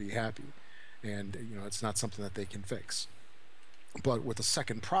nobody will be happy. And you know, it's not something that they can fix. But with a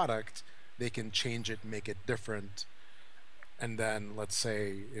second product, they can change it, make it different, and then let's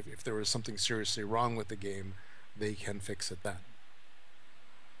say if there was something seriously wrong with the game, they can fix it then.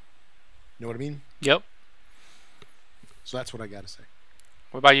 You know what I mean? Yep. So that's what I gotta say.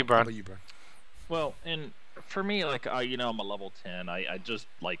 What about you, How Brian? about you, Brian? Well, and for me, like you know, I'm a level 10. I just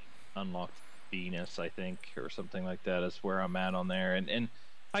like unlocked Venus, I think, or something like that is where I'm at on there, and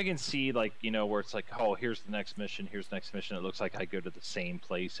I can see like, you know, where it's like, oh, here's the next mission, here's the next mission. It looks like I go to the same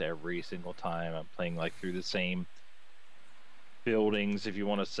place every single time. I'm playing like through the same buildings, if you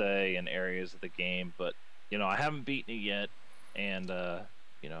want to say, and areas of the game. But you know, I haven't beaten it yet, and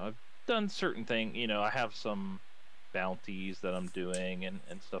you know, I've done certain things. You know, I have some bounties that I'm doing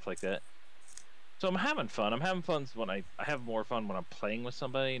and stuff like that. So I'm having fun. I'm having fun when I have more fun when I'm playing with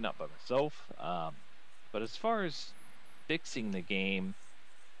somebody, not by myself. But as far as fixing the game,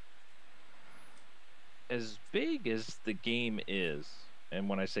 as big as the game is, and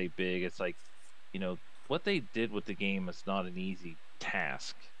when I say big, it's like, you know, what they did with the game is not an easy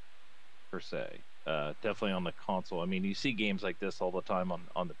task per se. Definitely on the console. I mean, you see games like this all the time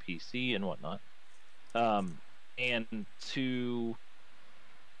on the PC and whatnot. And to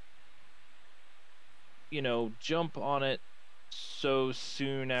jump on it so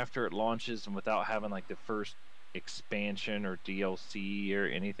soon after it launches and without having like the first expansion or DLC or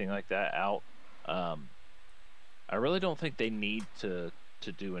anything like that out. I really don't think they need to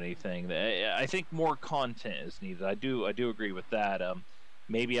do anything. I think more content is needed. I do agree with that.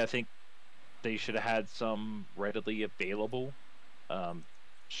 Maybe I think they should have had some readily available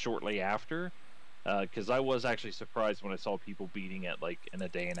shortly after, because I was actually surprised when I saw people beating it like in a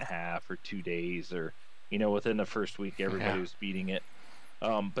day and a half or 2 days, or within the first week everybody was beating it.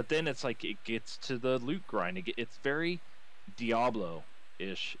 But then it's like it gets to the loot grind. It's very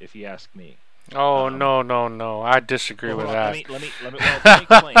Diablo-ish, if you ask me. Oh, no! I disagree with that. Let me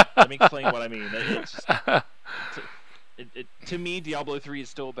explain. Let me explain what I mean. To me, Diablo 3 is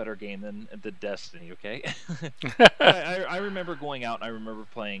still a better game than the Destiny. Okay. I remember going out and I remember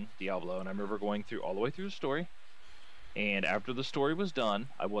playing Diablo, and I remember going all the way through the story. And after the story was done,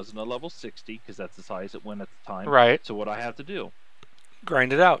 I wasn't a level 60 because that's the size it went at the time. Right. So what I have to do?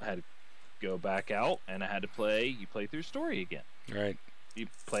 Grind it out. I had to go back out, and I had to play. You play through story again. Right. You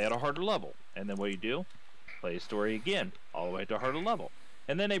play at a harder level, and then what do? Play a story again, all the way to a harder level.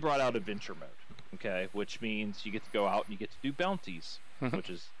 And then they brought out adventure mode, okay, which means you get to go out and you get to do bounties, which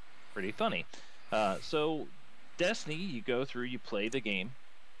is pretty funny. So Destiny, you go through, you play the game,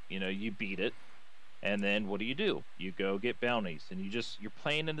 you beat it, and then what do? You go get bounties, and you're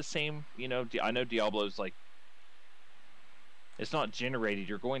playing in the same, I know Diablo's like, it's not generated,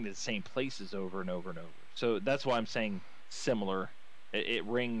 you're going to the same places over and over and over. So that's why I'm saying similar. It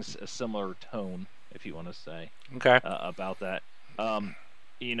rings a similar tone, if you want to say, about that. And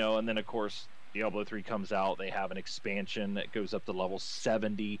then of course Diablo 3 comes out. They have an expansion that goes up to level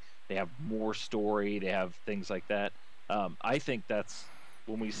 70. They have more story. They have things like that. I think that's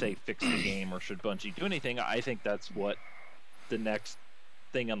when we say fix the game or should Bungie do anything. I think that's what the next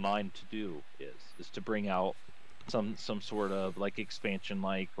thing in line to do is to bring out some sort of like expansion,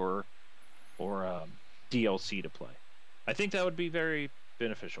 or DLC to play. I think that would be very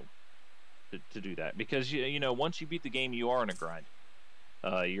beneficial to do that, because once you beat the game, you are in a grind.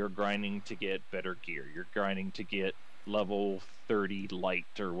 You're grinding to get better gear. You're grinding to get level 30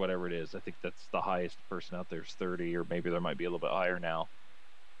 light or whatever it is. I think that's the highest person out there is 30, or maybe there might be a little bit higher now.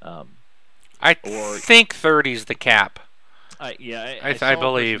 I think 30 is the cap. I I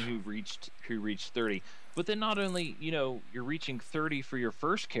believe who reached 30. But then not only you're reaching 30 for your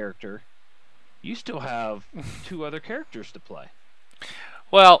first character, you still have 2 other characters to play.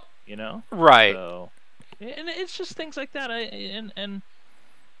 Well, right. So, and it's just things like that. And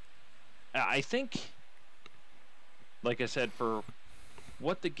I think, like I said, for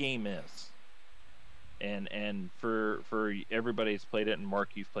what the game is, and for everybody who's played it, and Mark,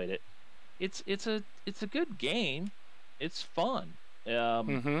 you've played it, it's a good game. It's fun.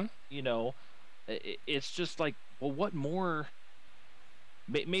 It's just like, well, what more?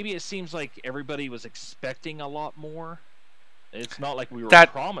 Maybe it seems like everybody was expecting a lot more. It's not like we were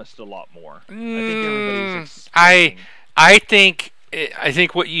promised a lot more. I think everybody's expecting. I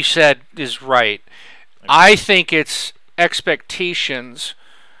think what you said is right. Okay. I think it's expectations.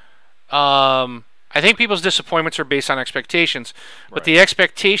 I think people's disappointments are based on expectations, but the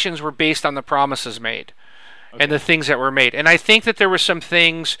expectations were based on the promises made and the things that were made. And I think that there were some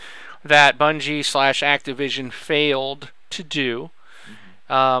things that Bungie/Activision failed to do.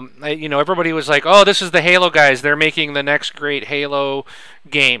 Everybody was like, "Oh, this is the Halo guys. They're making the next great Halo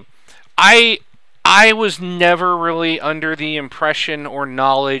game." I was never really under the impression or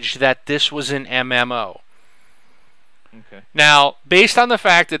knowledge that this was an MMO. Okay. Now, based on the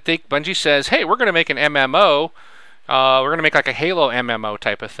fact that Bungie says, "Hey, we're going to make an MMO. We're going to make like a Halo MMO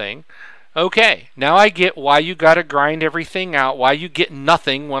type of thing." Okay, now I get why you got to grind everything out, why you get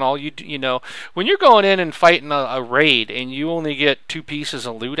nothing when all when you're going in and fighting a raid and you only get 2 pieces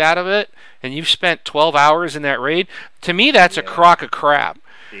of loot out of it, and you've spent 12 hours in that raid, to me that's a crock of crap.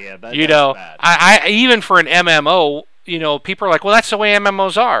 Yeah, that's bad. I even for an MMO, people are like, well, that's the way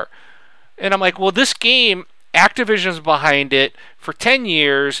MMOs are. And I'm like, well, this game, Activision's behind it for 10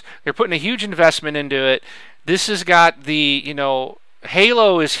 years. They're putting a huge investment into it. This has got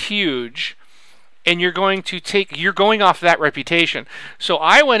Halo is huge, and you're going off that reputation. So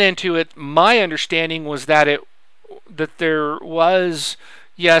I went into it. My understanding was that there was,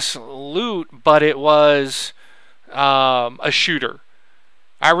 yes, loot, but it was a shooter.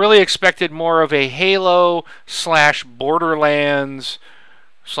 I really expected more of a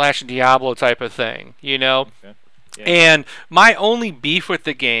Halo/Borderlands/Diablo type of thing, Okay. Yeah. And my only beef with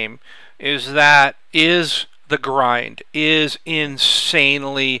the game is the grind is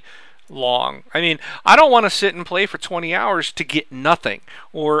insanely long. I mean, I don't want to sit and play for 20 hours to get nothing.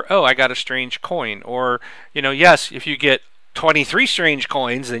 Or, oh, I got a strange coin. Or, yes, if you get 23 strange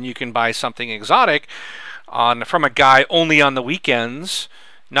coins, then you can buy something exotic from a guy only on the weekends,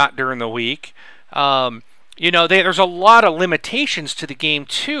 not during the week. There's a lot of limitations to the game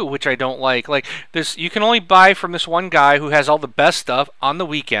too, which I don't like. Like this, you can only buy from this one guy who has all the best stuff on the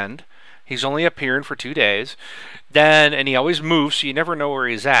weekend. He's only appearing for 2 days. And he always moves, so you never know where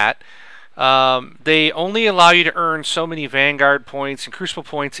he's at. They only allow you to earn so many Vanguard points and Crucible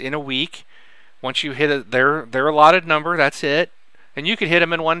points in a week. Once you hit their allotted number, that's it. And you could hit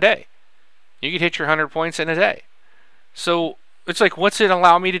them in 1 day. You could hit your 100 points in a day. So it's like, what's it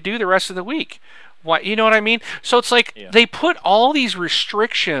allow me to do the rest of the week? Why, you know what I mean? So it's like they put all these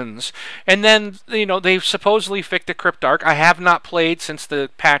restrictions, and then they've supposedly fixed the Cryptarch. I have not played since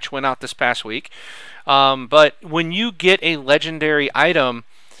the patch went out this past week, but when you get a legendary item,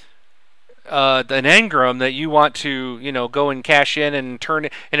 an engram that you want to go and cash in and turn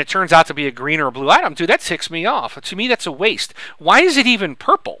it, and it turns out to be a green or a blue item, dude, that ticks me off. To me, that's a waste. Why is it even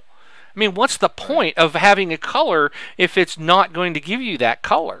purple? I mean, what's the point of having a color if it's not going to give you that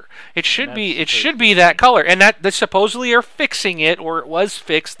color? It should be that color, and that they supposedly are fixing it, or it was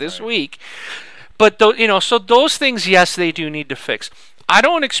fixed this week. But so those things, yes, they do need to fix. I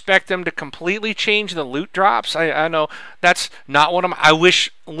don't expect them to completely change the loot drops. I know that's not what I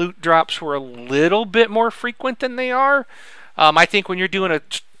wish loot drops were a little bit more frequent than they are. I think when you're doing a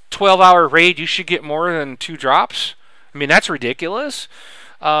 12-hour raid, you should get more than 2 drops. I mean, that's ridiculous.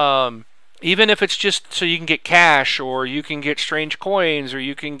 Even if it's just so you can get cash, or you can get strange coins, or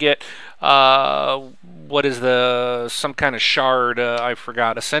you can get some kind of shard, I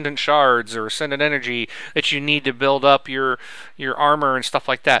forgot, Ascendant Shards or Ascendant Energy that you need to build up your armor and stuff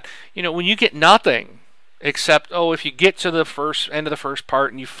like that. When you get nothing except, if you get to the end of the first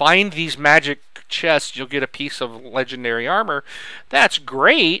part and you find these magic chests, you'll get a piece of legendary armor. That's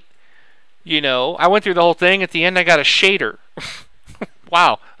great. I went through the whole thing. At the end, I got a shader.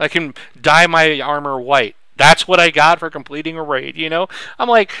 Wow, I can dye my armor white. That's what I got for completing a raid, I'm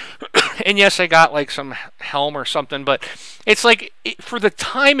like, and yes, I got like some helm or something, but it's like, for the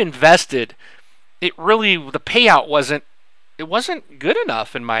time invested, the payout wasn't good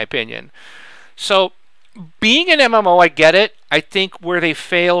enough, in my opinion. So, being an MMO, I get it. I think where they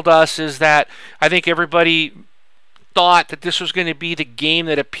failed us is that I think everybody thought that this was going to be the game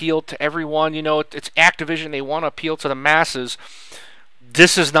that appealed to everyone. It's Activision. They want to appeal to the masses.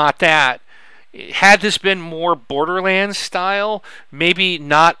 This is not that. Had this been more Borderlands style, maybe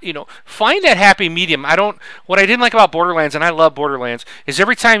not, find that happy medium. What I didn't like about Borderlands, and I love Borderlands, is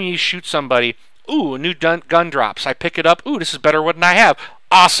every time you shoot somebody, ooh, a new gun drops. I pick it up. Ooh, this is better than I have.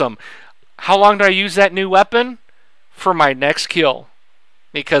 Awesome. How long do I use that new weapon? For my next kill.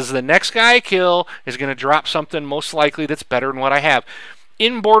 Because the next guy I kill is going to drop something most likely that's better than what I have.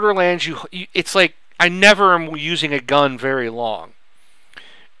 In Borderlands, it's like I never am using a gun very long.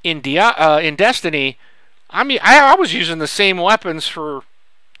 In Destiny, I was using the same weapons for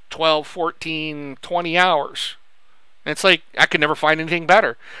 12, 14, 20 hours. And it's like I could never find anything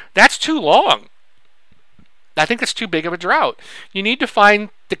better. That's too long. I think that's too big of a drought. You need to find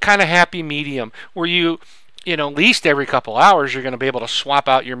the kind of happy medium where at least every couple hours you're going to be able to swap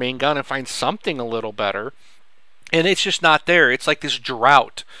out your main gun and find something a little better. And it's just not there. It's like this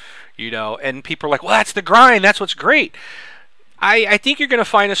drought, and people are like, well, that's the grind. That's what's great. I think you're going to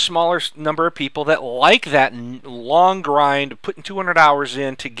find a smaller number of people that like that long grind, putting 200 hours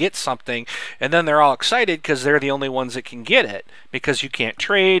in to get something, and then they're all excited because they're the only ones that can get it, because you can't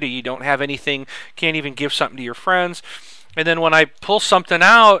trade, or you don't have anything, can't even give something to your friends. And then when I pull something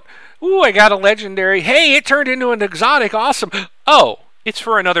out, ooh, I got a legendary. Hey, it turned into an exotic. Awesome. Oh, it's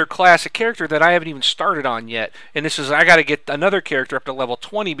for another classic character that I haven't even started on yet. And I got to get another character up to level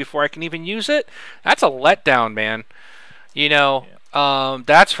 20 before I can even use it. That's a letdown, man.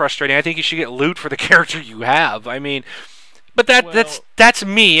 That's frustrating. I think you should get loot for the character you have. I mean, but that's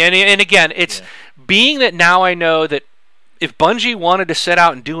me. And again, it's being that now I know that if Bungie wanted to set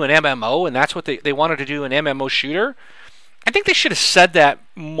out and do an MMO, and that's what they wanted to do, an MMO shooter, I think they should have said that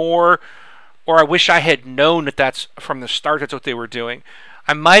more, or I wish I had known that that's from the start that's what they were doing.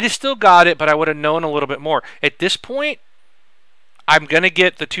 I might have still got it, but I would have known a little bit more. At this point, I'm going to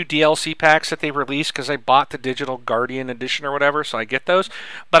get the 2 DLC packs that they released because I bought the Digital Guardian Edition or whatever, so I get those.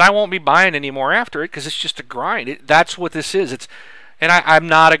 But I won't be buying any more after it because it's just a grind. That's what this is. I'm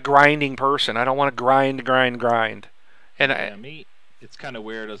not a grinding person. I don't want to grind. And me, it's kind of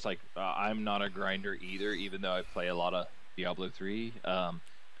weird. It's like I'm not a grinder either, even though I play a lot of Diablo 3. But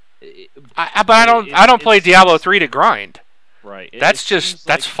I don't play Diablo 3 to grind. Right. That's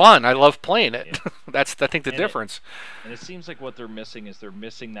that's fun. I love playing it. Yeah. That's I think the And difference. and it seems like what they're missing is they're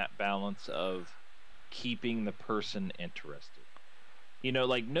missing that balance of keeping the person interested. You know,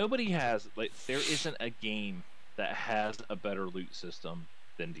 like nobody has like there isn't a game that has a better loot system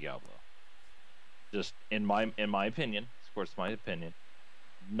than Diablo. Just in my opinion, of course, my opinion,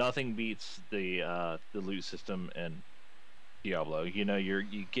 nothing beats the loot system in Diablo. You know,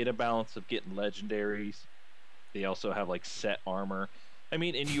 you get a balance of getting legendaries. They also have like set armor. I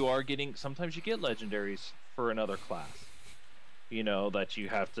mean, and you are getting sometimes you get legendaries for another class. You know that you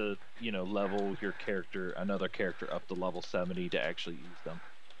have to level your character another character up to level 70 to actually use them.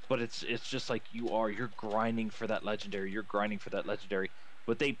 But it's just like you're grinding for that legendary. You're grinding for that legendary.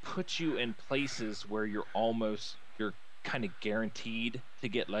 But they put you in places where you're kind of guaranteed to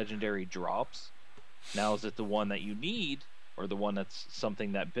get legendary drops. Now, is it the one that you need or the one that's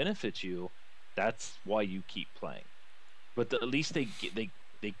something that benefits you? That's why you keep playing. But at least they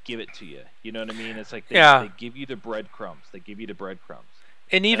give it to you. You know what I mean? It's like they give you the breadcrumbs. They give you the breadcrumbs.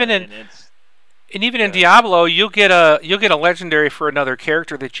 And even in and it's and even in Diablo, you'll get a legendary for another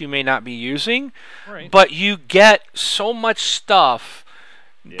character that you may not be using, right. but you get so much stuff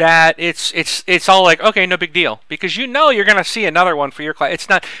that it's all like, okay, no big deal, because you're gonna see another one for your class.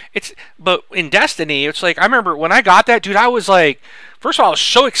 But in Destiny, it's like I remember when I got that, dude, I was like, first of all, I was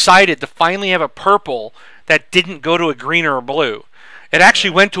so excited to finally have a purple that didn't go to a green or a blue. It actually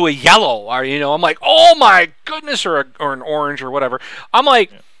went to a yellow, or I'm like, oh my goodness, or an orange or whatever. I'm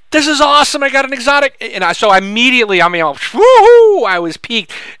like, this is awesome! I got an exotic, and so immediately, woohoo! I was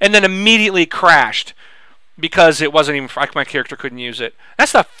peaked, and then immediately crashed because it wasn't even like my character couldn't use it.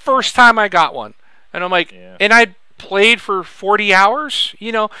 That's the first time I got one, and I'm like, and I played for 40 hours,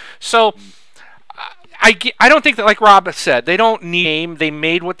 so. I don't think that, like Rob said, they don't need aim. They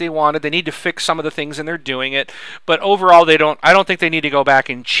made what they wanted. They need to fix some of the things, and they're doing it. But overall, I don't think they need to go back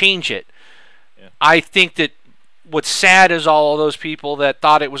and change it. Yeah. I think that what's sad is all of those people that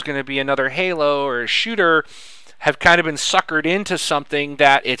thought it was going to be another Halo or a shooter have kind of been suckered into something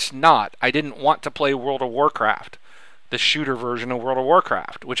that it's not. I didn't want to play World of Warcraft, the shooter version of World of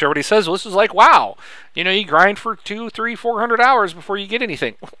Warcraft, which everybody says, well, this is like, wow, you grind for 200, 300, 400 hours before you get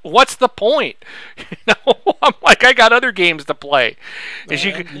anything. What's the point? I'm like, I got other games to play.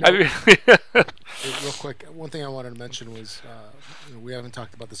 Real quick, one thing I wanted to mention was, we haven't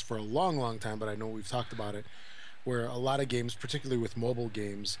talked about this for a long, long time, but I know we've talked about it, where a lot of games, particularly with mobile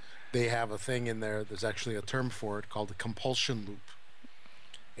games, they have a thing in there, there's actually a term for it called a compulsion loop.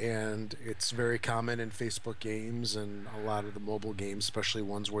 And it's very common in Facebook games and a lot of the mobile games, especially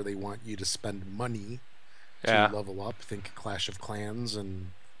ones where they want you to spend money to level up. Think Clash of Clans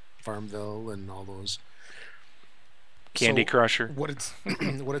and Farmville and all those. Candy Crusher. What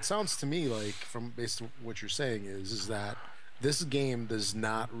it sounds to me like, from based on what you're saying, is that this game does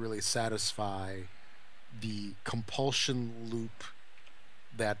not really satisfy the compulsion loop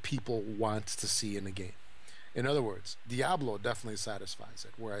that people want to see in a game. In other words, Diablo definitely satisfies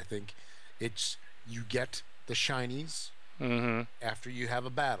it, where I think you get the shinies after you have a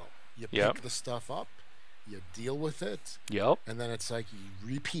battle. You pick the stuff up, you deal with it, and then it's like you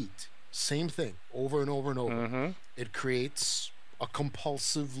repeat. Same thing, over and over and over. It creates a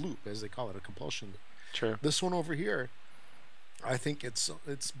compulsive loop, as they call it, a compulsion loop. True. This one over here, I think it's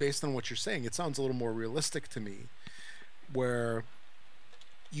based on what you're saying. It sounds a little more realistic to me, where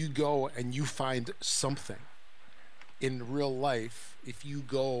you go and you find something. In real life, if you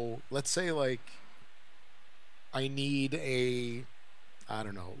go, let's say, like, I need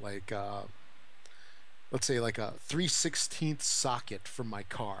let's say like a 3/16 socket from my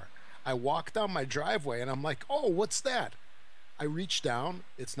car. I walk down my driveway and I'm like, oh, what's that? I reach down,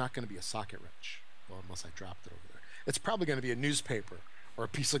 it's not going to be a socket wrench. Well, unless I dropped it over there. It's probably going to be a newspaper or a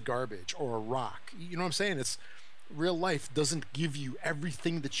piece of garbage or a rock. You know what I'm saying? It's real life doesn't give you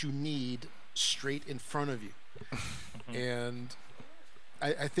everything that you need straight in front of you. And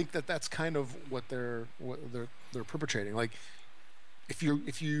I think that's kind of what they're perpetrating. Like, if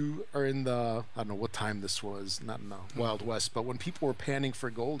you are in the, I don't know what time this was, not in the Wild West, but when people were panning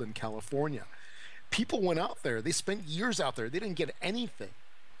for gold in California, people went out there. They spent years out there. They didn't get anything.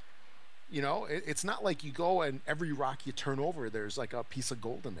 It's not like you go and every rock you turn over, there's like a piece of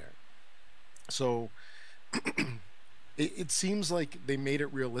gold in there. So it seems like they made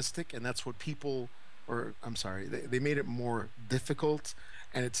it realistic, and that's what people. Or I'm sorry, they made it more difficult,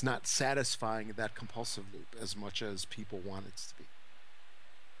 and it's not satisfying that compulsive loop as much as people want it to be.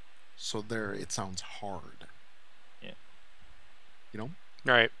 So it sounds hard. Yeah.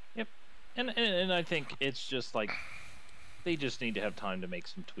 Right. Yep. And I think it's just like they just need to have time to make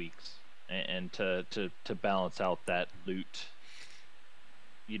some tweaks and to balance out that loot,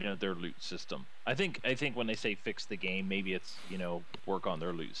 their loot system. I think when they say fix the game, maybe it's work on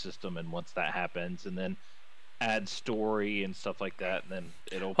their loot system, and once that happens, and then add story and stuff like that, and then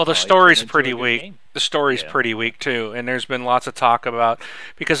it'll. Well, the story's pretty weak. The story's pretty weak too, and there's been lots of talk about,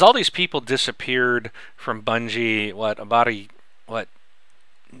 because all these people disappeared from Bungie. About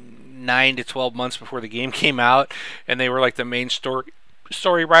 9 to 12 months before the game came out, and they were like the main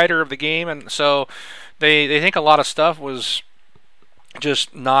story writer of the game, and so they think a lot of stuff was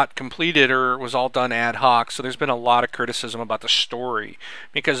just not completed or was all done ad hoc. So there's been a lot of criticism about the story,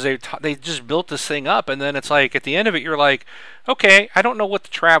 because they just built this thing up, and then it's like at the end of it you're like, okay, I don't know what the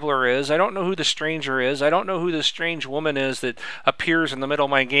Traveler is, I don't know who the Stranger is, I don't know who this strange woman is that appears in the middle of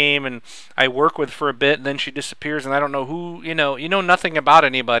my game and I work with for a bit and then she disappears, and I don't know who, you know nothing about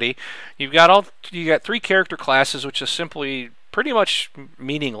anybody. You got 3 character classes, which is simply pretty much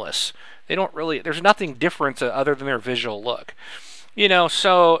meaninless. They don't really, there's nothing different other than their visual look.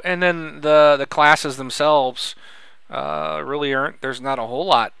 So, and then the classes themselves really aren't, there's not a whole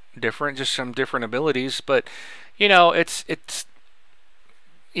lot different, just some different abilities, but, so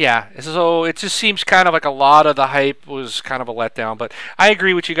it just seems kind of like a lot of the hype was kind of a letdown, but I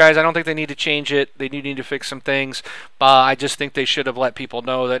agree with you guys. I don't think they need to change it. They do need to fix some things, but I just think they should have let people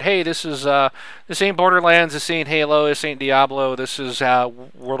know that, hey, this ain't Borderlands, this ain't Halo, this ain't Diablo, this is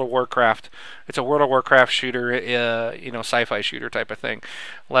World of Warcraft. It's a World of Warcraft shooter, sci-fi shooter type of thing.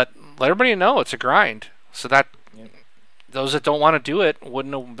 Let everybody know it's a grind, so that those that don't want to do it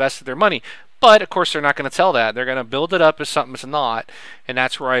wouldn't have invested their money. But, of course, they're not going to tell that. They're going to build it up as something it's not, and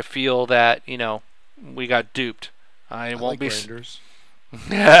that's where I feel that, we got duped. I won't be... Grinders.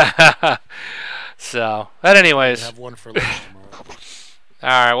 So, but anyways... I have one for lunch tomorrow. All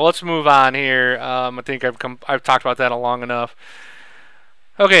right, well, let's move on here. I think I've talked about that long enough.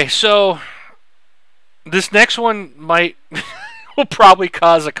 Okay, so this next one will probably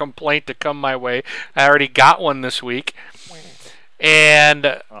cause a complaint to come my way. I already got one this week.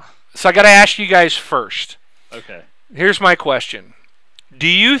 And... So I got to ask you guys first. Okay. Here's my question. Do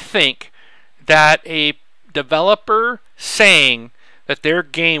you think that a developer saying that their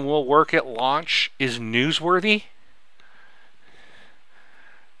game will work at launch is newsworthy?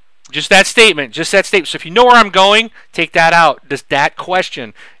 Just that statement. So if you know where I'm going, take that out. Does that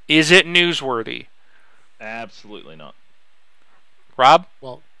question, is it newsworthy? Absolutely not. Rob?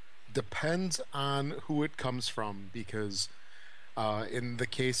 Well, depends on who it comes from, because... in the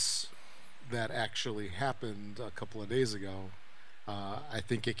case that actually happened a couple of days ago, I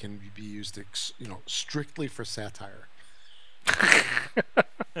think it can be used, strictly for satire.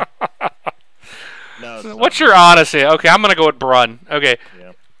 No. What's your honesty? Okay, I'm gonna go with Brun. Okay,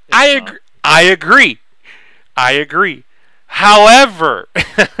 yeah, I agree. However,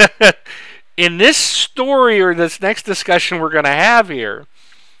 in this story or this next discussion we're gonna have here,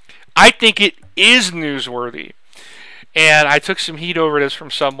 I think it is newsworthy. And I took some heat over this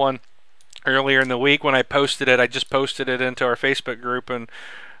from someone earlier in the week when I posted it. I just posted it into our Facebook group, and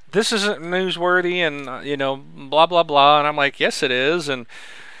this isn't newsworthy, and blah blah blah. And I'm like, yes, it is. And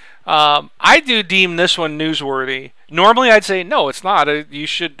I do deem this one newsworthy. Normally, I'd say no, it's not.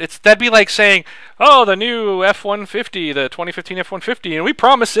 That'd be like saying, oh, the new F-150, the 2015 F-150, and we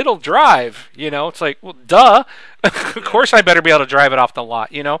promise it'll drive. It's like, well, duh. Of course, I better be able to drive it off the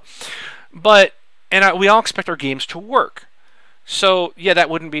lot. But. And we all expect our games to work. So, yeah, that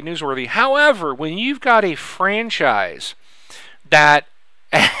wouldn't be newsworthy. However, when you've got a franchise that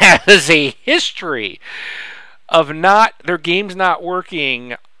has a history of their games not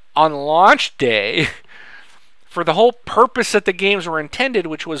working on launch day for the whole purpose that the games were intended,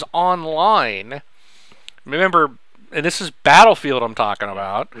 which was online. Remember, and this is Battlefield I'm talking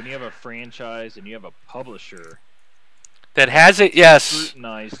about. When you have a franchise and you have a publisher... that has it, yes.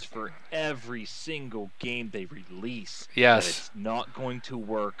 Scrutinized for every single game they release. Yes. That it's not going to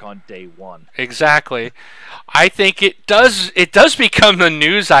work on day one. Exactly. I think it does become the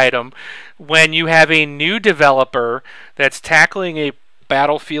news item when you have a new developer that's tackling a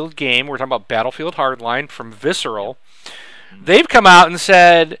Battlefield game. We're talking about Battlefield Hardline from Visceral. Mm-hmm. They've come out and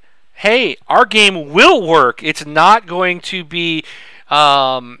said, hey, our game will work. It's not going to be...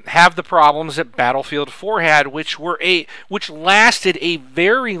 have the problems that Battlefield 4 had, which lasted a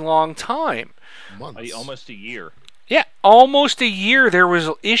very long time. Months. Almost a year. Yeah, almost a year. There was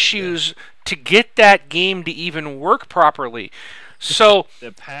issues to get that game to even work properly. So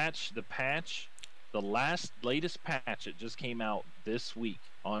the latest patch that just came out this week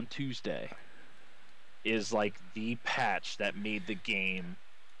on Tuesday is like the patch that made the game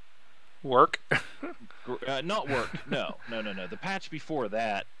work. Not work. No. The patch before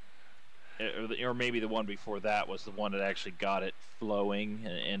that or maybe the one before that was the one that actually got it flowing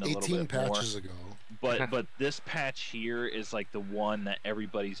and a little 18 bit more. patches ago. But this patch here is like the one that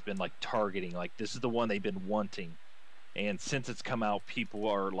everybody's been like targeting. Like this is the one they've been wanting, and since it's come out, people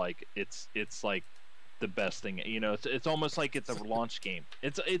are like, it's like the best thing. You know, it's almost like it's a launch game.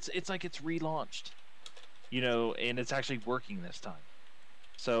 It's like it's relaunched. You know, and it's actually working this time.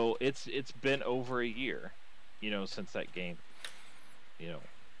 So it's been over a year, you know, since that game, you know,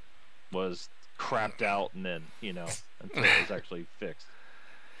 was crapped out, and then, you know, until it was actually fixed.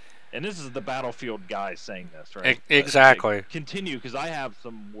 And this is the Battlefield guy saying this, right? Exactly. Continue, because I have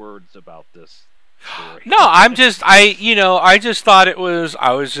some words about this story. No, I just thought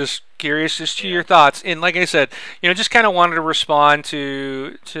I was just curious as to your thoughts. And like I said, you know, just kind of wanted to respond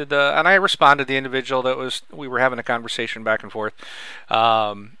to and I responded to the individual we were having a conversation back and forth.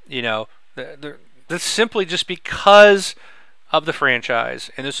 You know, that's simply just because of the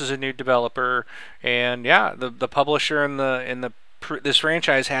franchise, and this is a new developer, and the publisher and this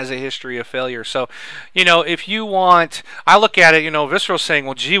franchise has a history of failure. So, you know, if you want, I look at it, you know, Visceral's saying,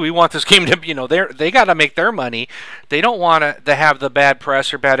 well, gee, we want this game to, you know, they got to make their money. They don't want to have the bad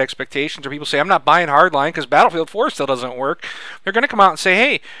press or bad expectations, or people say, I'm not buying Hardline because Battlefield 4 still doesn't work. They're going to come out and say,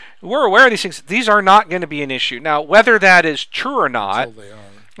 hey, we're aware of these things. These are not going to be an issue. Now, whether that is true or not, Until they are.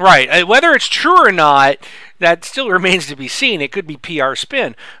 right, whether it's true or not, that still remains to be seen. It could be PR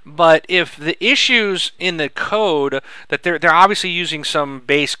spin. But if the issues in the code, that they're obviously using some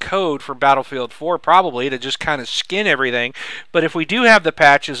base code for Battlefield 4 probably to just kind of skin everything. But if we do have the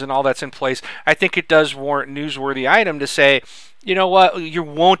patches and all that's in place, I think it does warrant newsworthy item to say, you know what, you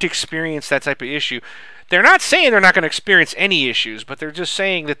won't experience that type of issue. They're not saying they're not going to experience any issues, but they're just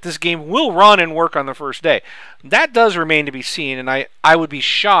saying that this game will run and work on the first day. That does remain to be seen, and I would be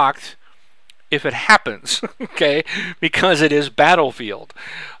shocked if it happens, okay, because it is Battlefield.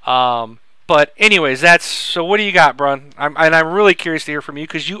 But anyways, so what do you got, Brun? I'm really curious to hear from you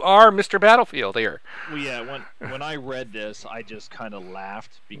because you are Mr. Battlefield here. Well, yeah, when I read this, I just kind of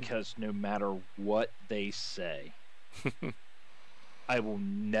laughed because no matter what they say, I will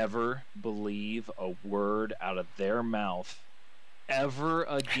never believe a word out of their mouth ever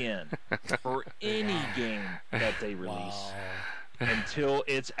again for any game that they release. Wow. Until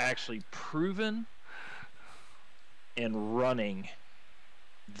it's actually proven and running,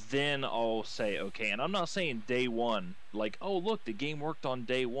 then I'll say okay. And I'm not saying day one, like, oh look, the game worked on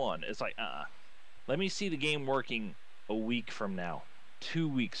day one. It's like, let me see the game working a week from now, 2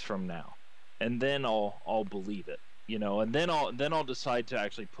 weeks from now, and then I'll believe it, you know. And then I'll decide to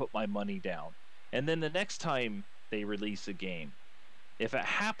actually put my money down. And then the next time they release a game, if it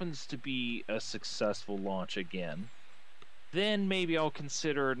happens to be a successful launch again, then maybe I'll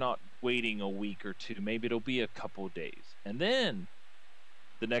consider not waiting a week or two. Maybe it'll be a couple days. And then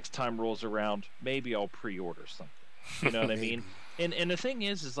the next time rolls around, maybe I'll pre-order something. You know what I mean? And the thing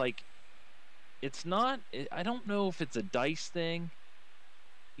is like, it's not, I don't know if it's a DICE thing,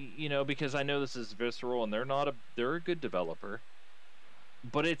 you know, because I know this is Visceral and they're a good developer.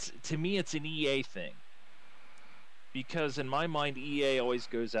 But to me, it's an EA thing. Because in my mind, EA always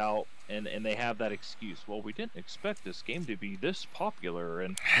goes out and they have that excuse. Well, we didn't expect this game to be this popular,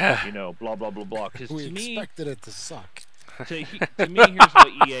 and you know, blah blah blah blah. Because We expected it to suck. To me, here's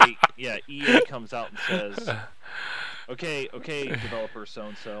what EA comes out and says, okay, developer so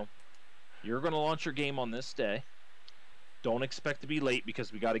and so, you're going to launch your game on this day. Don't expect to be late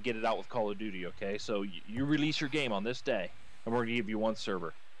because we got to get it out with Call of Duty. Okay, so you release your game on this day, and we're going to give you one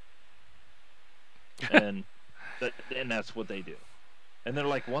server. And that's what they do. And they're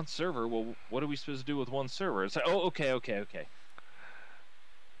like, one server? Well, what are we supposed to do with one server? It's like, oh, okay.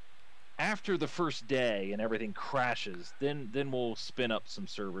 After the first day and everything crashes, then we'll spin up some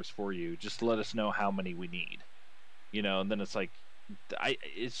servers for you. Just let us know how many we need. You know, and then it's like,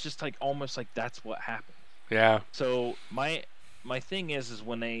 it's just like almost like that's what happens. Yeah. So my thing is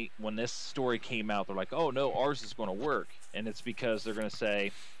when this story came out, they're like, oh no, ours is going to work, and it's because they're going to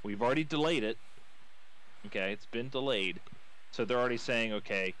say we've already delayed it. Okay, it's been delayed, so they're already saying,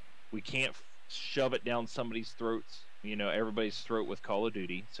 okay, we can't shove it down somebody's throats, you know, everybody's throat with Call of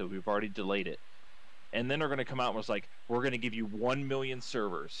Duty, so we've already delayed it. And then they're going to come out and was like, we're going to give you 1 million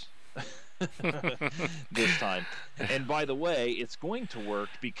servers this time. And by the way, it's going to work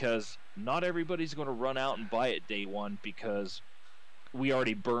because not everybody's going to run out and buy it day one because we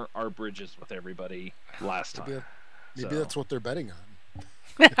already burnt our bridges with everybody last time. Maybe that's what they're betting on.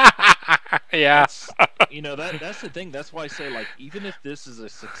 Yeah. You know, that's the thing. That's why I say, like, even if this is a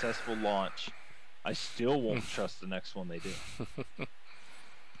successful launch, I still won't trust the next one they do.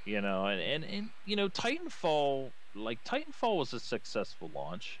 You know, and you know, Titanfall was a successful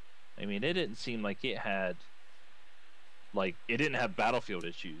launch, I mean, it didn't seem like it had, like, it didn't have Battlefield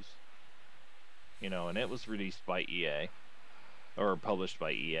issues, you know, and it was released by EA, or published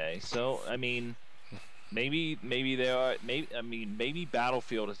by EA. So, I mean, maybe they are, maybe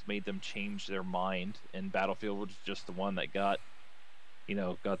Battlefield has made them change their mind, and Battlefield was just the one that got, you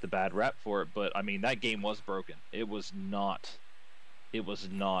know, got the bad rap for it. But I mean, that game was broken. It was not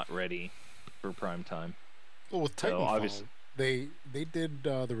ready for prime time. Well, with Titanfall, they did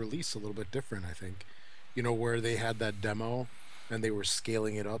the release a little bit different, I think. You know, where they had that demo and they were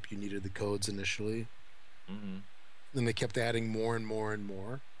scaling it up. You needed the codes initially. Mm-hmm. Then they kept adding more and more and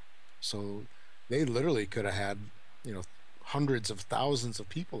more. So they literally could have had, you know, hundreds of thousands of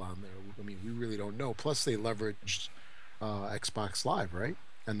people on there. I mean, we really don't know. Plus, they leveraged Xbox Live, right?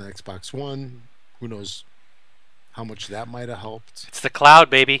 And the Xbox One. Who knows how much that might have helped. It's the cloud,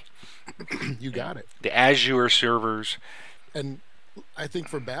 baby. You got it. The Azure servers. And I think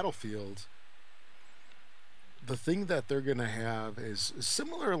for Battlefield, the thing that they're going to have is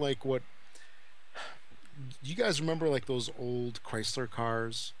similar, like what... You guys remember, like, those old Chrysler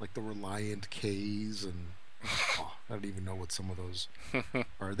cars? Like the Reliant Ks and... Oh, I don't even know what some of those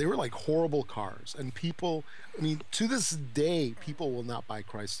are. They were like horrible cars. And people... I mean, to this day, people will not buy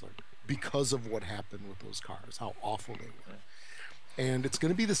Chrysler because of what happened with those cars, how awful they were. And it's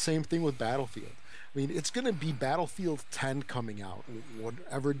going to be the same thing with Battlefield. I mean, it's going to be Battlefield 10 coming out,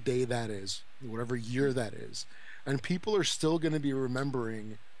 whatever day that is, whatever year that is. And people are still going to be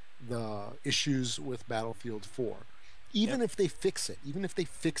remembering the issues with Battlefield 4. Even if they fix it, even if they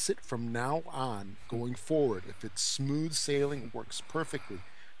fix it from now on, going forward, if it's smooth sailing, works perfectly,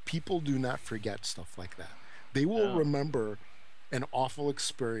 people do not forget stuff like that. They will remember an awful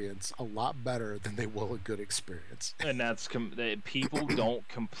experience a lot better than they will a good experience. And that's people don't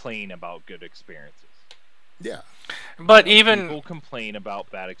complain about good experiences. Yeah, but even people complain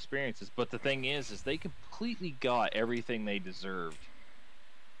about bad experiences. But the thing is they completely got everything they deserved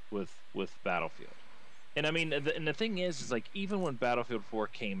with Battlefield. And I mean, the thing is like, even when Battlefield 4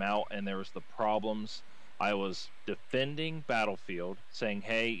 came out and there was the problems, I was defending Battlefield, saying,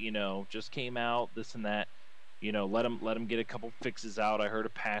 hey, you know, just came out, this and that. You know, let them get a couple fixes out. I heard a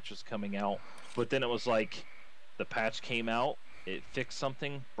patch was coming out, but then it was like, the patch came out, it fixed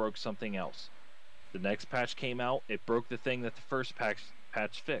something, broke something else. The next patch came out, it broke the thing that the first patch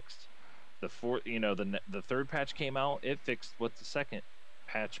fixed. The third patch came out, it fixed what the second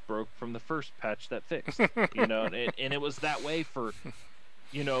patch broke from the first patch that fixed. You know, and it was that way for,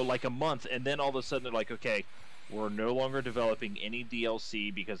 you know, like a month, and then all of a sudden they're like, okay, we're no longer developing any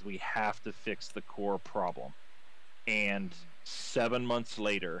DLC because we have to fix the core problem. And 7 months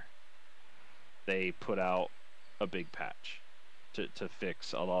later, they put out a big patch to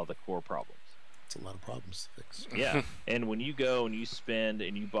fix a lot of the core problems. It's a lot of problems to fix. Yeah, and when you go and you spend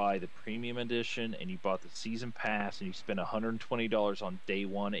and you buy the premium edition and you bought the season pass and you spend $120 on day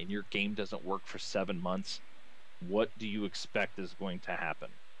one and your game doesn't work for 7 months, what do you expect is going to happen?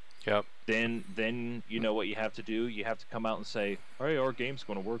 Yep. Then you know what you have to do? You have to come out and say, hey, our game's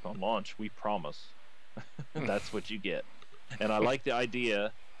going to work on launch, we promise. That's what you get. And I like the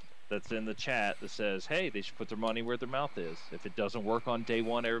idea that's in the chat that says, hey, they should put their money where their mouth is. If it doesn't work on day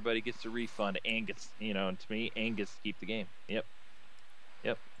one, everybody gets a refund and gets, you know, and to me, and gets to keep the game. Yep.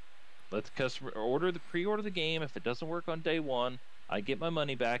 Let the customer pre-order the game. If it doesn't work on day one, I get my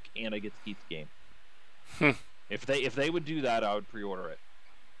money back and I get to keep the game. If they would do that, I would pre-order it,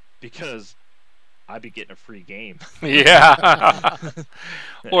 because I'd be getting a free game. Yeah.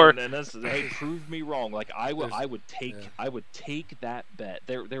 Or and this, hey, prove me wrong. Like I would take that bet.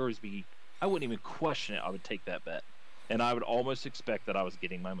 I wouldn't even question it. I would take that bet, and I would almost expect that I was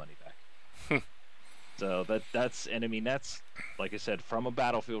getting my money back. So that's and I mean, that's, like I said, from a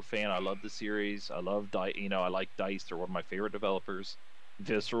Battlefield fan. I love the series. I love I like DICE. They're one of my favorite developers.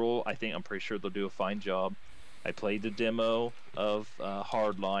 Visceral, I'm pretty sure they'll do a fine job. I played the demo of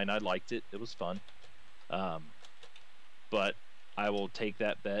Hardline. I liked it. It was fun. But I will take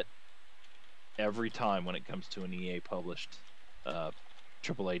that bet every time when it comes to an EA published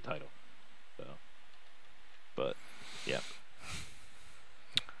AAA title. So, but yeah.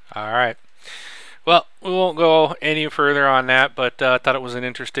 All right. Well, we won't go any further on that, but I thought it was an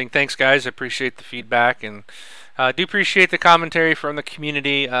interesting. Thanks, guys. I appreciate the feedback, and do appreciate the commentary from the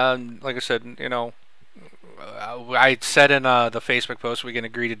community. Like I said, you know, I said in the Facebook post, we can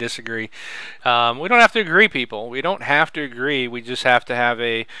agree to disagree. We don't have to agree, people. We don't have to agree. We just have to have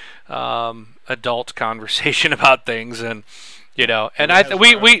a adult conversation about things, and you know. And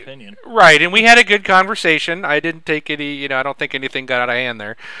we right, and we had a good conversation. I didn't take any, you know, I don't think anything got out of hand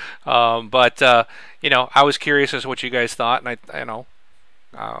there. But you know, I was curious as to what you guys thought, and I, you know,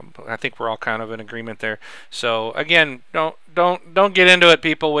 I think we're all kind of in agreement there. So again, don't get into it,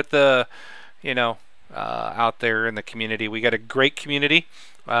 people, with the, out there in the community. We got a great community.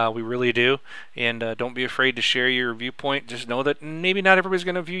 We really do. And don't be afraid to share your viewpoint. Just know that maybe not everybody's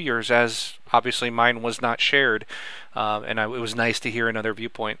going to view yours, as obviously mine was not shared. It was nice to hear another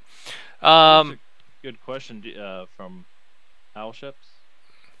viewpoint. Good question from Owlships.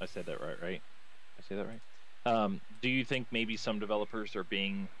 I said that right? I say that right? Do you think maybe some developers are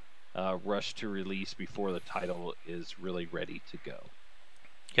being rushed to release before the title is really ready to go?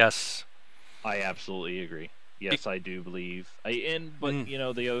 Yes. I absolutely agree. Yes, I do believe. But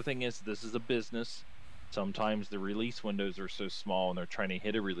the other thing is, this is a business. Sometimes the release windows are so small and they're trying to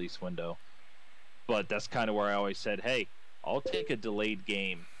hit a release window. But that's kind of where I always said, hey, I'll take a delayed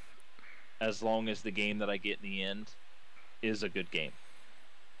game as long as the game that I get in the end is a good game.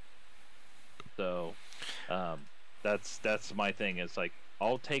 So that's my thing. It's like,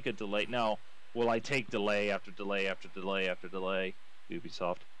 I'll take a delay. Now, will I take delay after delay after delay after delay?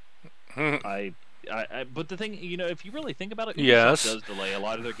 Ubisoft. But the thing, if you really think about it, yes, Ubisoft does delay a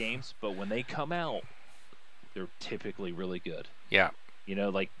lot of their games, but when they come out, they're typically really good. Yeah.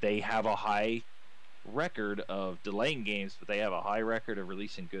 Like they have a high record of delaying games, but they have a high record of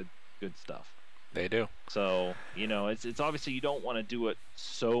releasing good stuff. They do. So, it's obviously you don't want to do it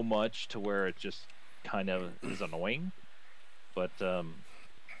so much to where it just kind of is annoying. But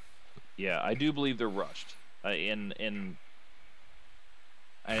yeah, I do believe they're rushed. I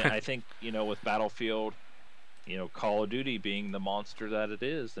think, with Battlefield, Call of Duty being the monster that it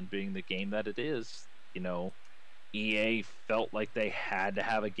is and being the game that it is, EA felt like they had to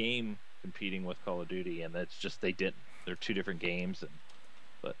have a game competing with Call of Duty, and that's just, they didn't. They're two different games,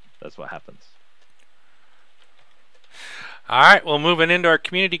 but that's what happens. All right, well, moving into our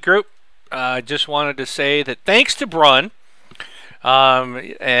community group, I just wanted to say that thanks to Brun,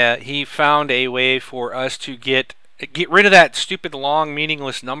 he found a way for us to get rid of that stupid, long,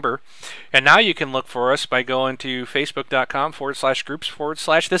 meaningless number. And now you can look for us by going to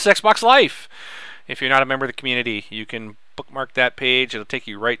facebook.com/groups/This Xbox Life. If you're not a member of the community, you can bookmark that page. It'll take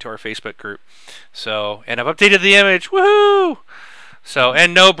you right to our Facebook group. So, and I've updated the image. Woohoo! So,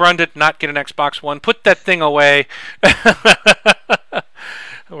 and no, Brun did not get an Xbox One. Put that thing away.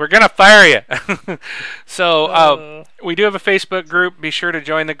 We're going to fire you. So, we do have a Facebook group. Be sure to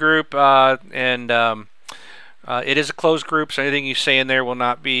join the group. It is a closed group, so anything you say in there will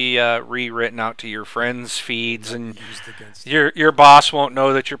not be rewritten out to your friends' feeds, and your boss won't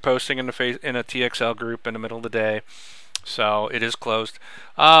know that you're posting in a TXL group in the middle of the day. So it is closed.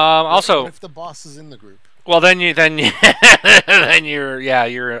 Also, what if the boss is in the group? Well, then you're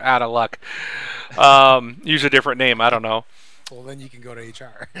out of luck. Use a different name. I don't know. Well, then you can go to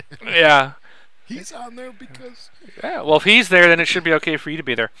HR. Yeah. He's on there because. Yeah. Well, if he's there, then it should be okay for you to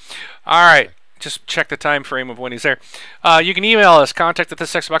be there. All right. Just check the time frame of when he's there. You can email us,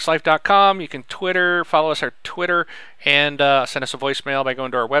 contact@thisxboxlife.com. You can follow us on Twitter, and send us a voicemail by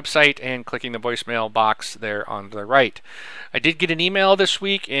going to our website and clicking the voicemail box there on the right. I did get an email this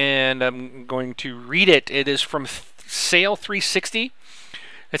week, and I'm going to read it. It is from Sale360.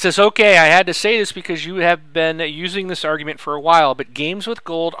 It says, okay, I had to say this because you have been using this argument for a while, but games with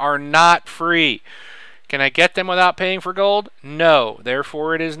gold are not free. Can I get them without paying for gold? No.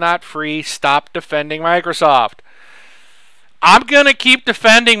 Therefore, it is not free. Stop defending Microsoft. I'm going to keep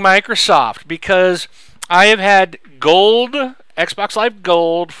defending Microsoft because I have had gold, Xbox Live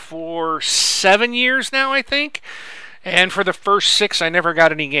Gold, for 7 years now, I think. And for the first 6, I never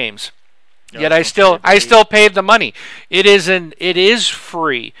got any games. Yet I still paid the money. It is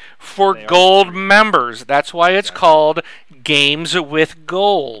free for gold members. That's why it's called Games with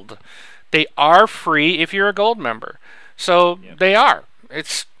Gold. They are free if you're a gold member. So they are.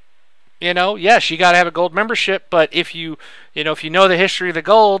 It's, yes, you got to have a gold membership, but if you know the history of the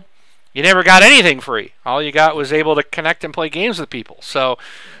gold, you never got anything free. All you got was able to connect and play games with people. So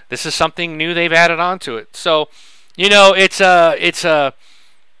this is something new they've added onto it. So,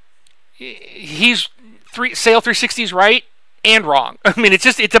 Sale360's right and wrong. I mean,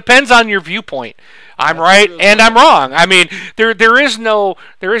 it depends on your viewpoint. I'm right and I'm wrong. I mean, there is no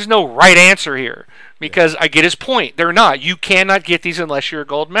right answer here because I get his point. They're not. You cannot get these unless you're a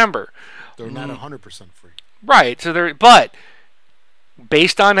gold member. They're not 100% free. Right. So but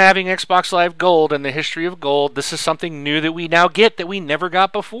based on having Xbox Live Gold and the history of gold, this is something new that we now get that we never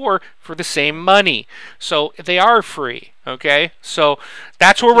got before for the same money. So they are free. Okay. So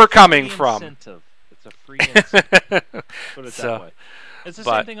that's where we're coming from. Incentive. It's a free incentive. Put it that way. It's the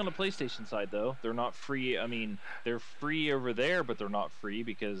same thing on the PlayStation side, though. They're not free. I mean, they're free over there, but they're not free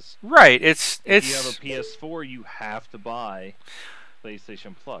because if you have a PS4, you have to buy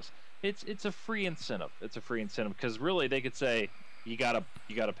PlayStation Plus. It's a free incentive. It's a free incentive because really they could say you gotta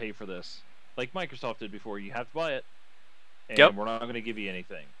pay for this, like Microsoft did before. You have to buy it, and we're not going to give you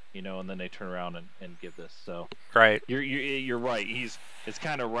anything, and then they turn around and give this. So right, you're right. It's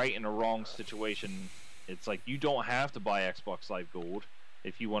kind of right in a wrong situation. It's like you don't have to buy Xbox Live Gold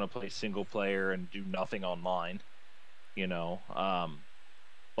if you want to play single player and do nothing online,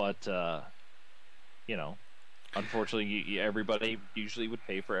 but unfortunately, everybody usually would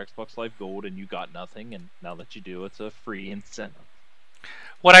pay for Xbox Live Gold, and you got nothing. And now that you do, it's a free incentive.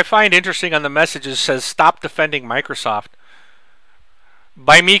 What I find interesting on the messages says, "Stop defending Microsoft."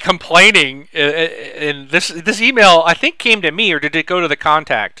 By me complaining, and this email I think came to me, or did it go to the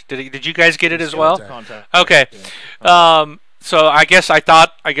contact? Did you guys get it as well? Contact. Okay. Yeah. So I guess I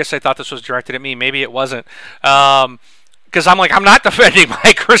thought this was directed at me. Maybe it wasn't. Because I'm like, I'm not defending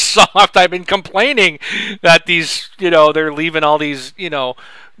Microsoft. I've been complaining that these, they're leaving all these,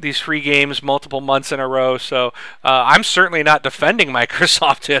 these free games multiple months in a row. So I'm certainly not defending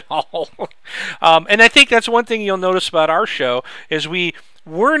Microsoft at all. And I think that's one thing you'll notice about our show is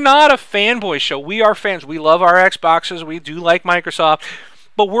we're not a fanboy show. We are fans. We love our Xboxes. We do like Microsoft.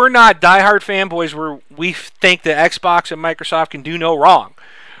 But we're not diehard fanboys where we think that Xbox and Microsoft can do no wrong.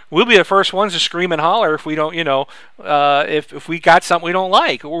 We'll be the first ones to scream and holler if we don't, if we got something we don't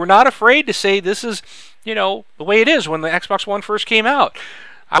like. We're not afraid to say this is, the way it is when the Xbox One first came out.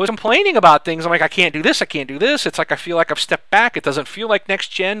 I was complaining about things. I'm like, I can't do this. I can't do this. It's like I feel like I've stepped back. It doesn't feel like next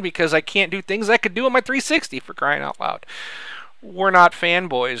gen because I can't do things I could do on my 360 for crying out loud. We're not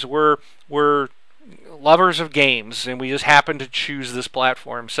fanboys. We're lovers of games, and we just happen to choose this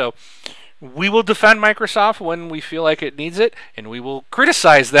platform. So we will defend Microsoft when we feel like it needs it, and we will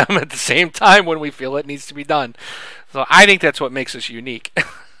criticize them at the same time when we feel it needs to be done. So I think that's what makes us unique.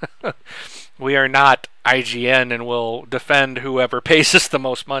 We are not IGN, and we'll defend whoever pays us the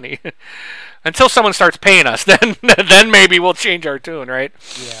most money. Until someone starts paying us, then maybe we'll change our tune, right?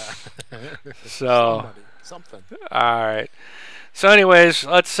 Yeah. So something. All right. So anyways,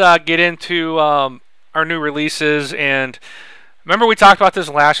 let's get into our new releases. And remember we talked about this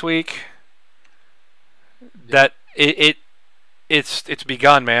last week? That it's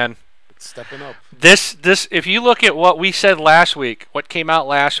begun, man. It's stepping up. This if you look at what we said last week, what came out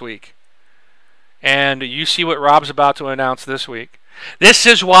last week, and you see what Rob's about to announce this week. This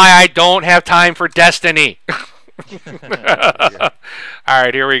is why I don't have time for Destiny. Yeah. All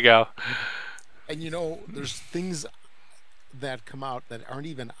right, here we go. And there's things that come out that aren't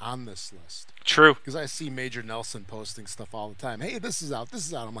even on this list. True. Because I see Major Nelson posting stuff all the time. Hey, this is out. This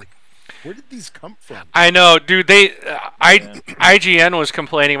is out. I'm like, where did these come from? I know, dude. IGN was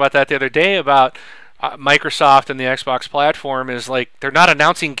complaining about that the other day about Microsoft and the Xbox platform is like they're not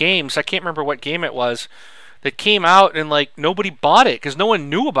announcing games. I can't remember what game it was that came out and like nobody bought it because no one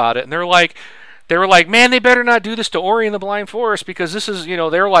knew about it. And they were like, man, they better not do this to Ori and the Blind Forest because this is,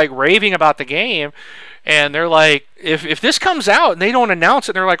 they're like raving about the game. And they're like, if this comes out and they don't announce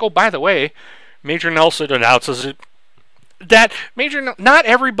it, they're like, oh, by the way, Major Nelson announces it. Not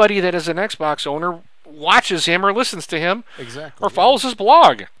everybody that is an Xbox owner watches him or listens to him, exactly, or follows his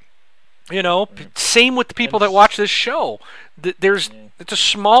blog. Same with the people that watch this show. It's a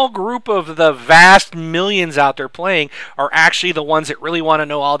small group of the vast millions out there playing are actually the ones that really want to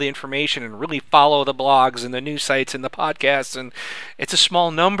know all the information and really follow the blogs and the news sites and the podcasts. And it's a small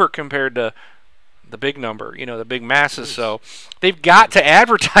number compared to the big number, the big masses. So they've got to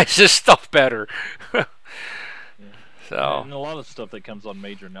advertise this stuff better. So and a lot of stuff that comes on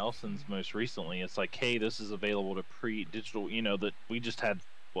Major Nelson's most recently, it's like, hey, this is available to pre-digital. That we just had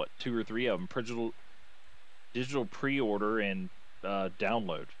 2 or 3 of them digital pre-order and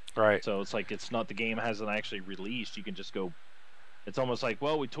download. Right. So it's like it's not the game hasn't actually released. You can just go. It's almost like,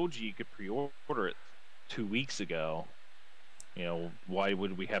 well, we told you could pre-order it 2 weeks ago. Why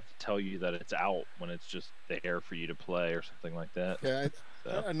would we have to tell you that it's out when it's just there for you to play or something like that? Yeah,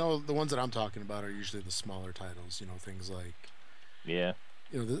 I know the ones that I'm talking about are usually the smaller titles. Things like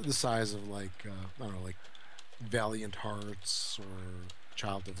the size of like I don't know, like Valiant Hearts or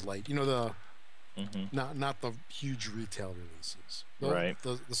Child of Light. Not the huge retail releases. Right.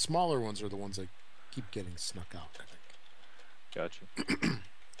 The smaller ones are the ones that keep getting snuck out, I think. Gotcha.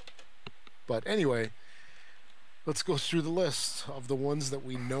 But anyway, let's go through the list of the ones that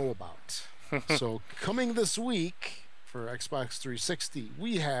we know about. So coming this week for Xbox 360,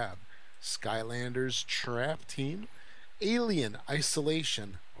 we have Skylanders Trap Team, Alien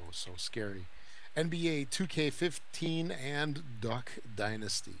Isolation, oh so scary, NBA 2K15, and Duck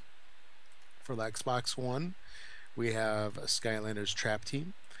Dynasty. For the Xbox One, we have Skylanders Trap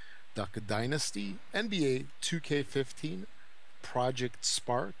Team, Duck Dynasty, NBA 2K15, Project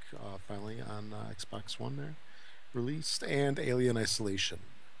Spark, finally on Xbox One there, released, and Alien Isolation.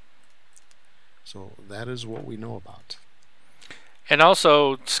 So that is what we know about. And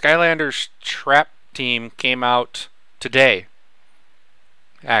also, Skylanders Trap Team came out today,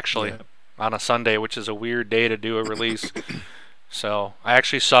 actually, on a Sunday, which is a weird day to do a release. So I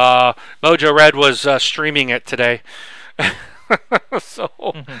actually saw Mojo Red was streaming it today. So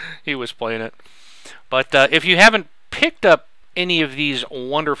he was playing it. But if you haven't picked up any of these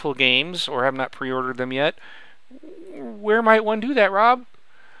wonderful games or have not pre-ordered them yet, where might one do that, Rob?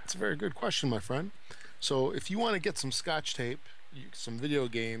 That's a very good question, my friend. So if you want to get some Scotch tape, some video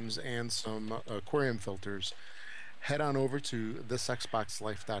games, and some aquarium filters, head on over to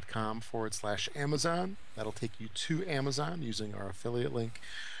thisxboxlife.com/Amazon. That'll take you to Amazon using our affiliate link,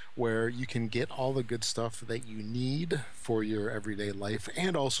 where you can get all the good stuff that you need for your everyday life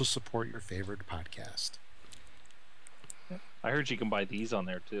and also support your favorite podcast. I heard you can buy these on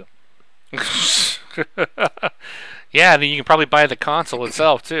there too. Yeah, then you can probably buy the console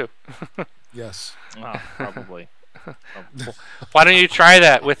itself too. Yes. Probably. Why don't you try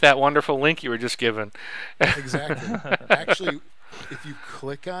that with that wonderful link you were just given? Exactly. Actually, if you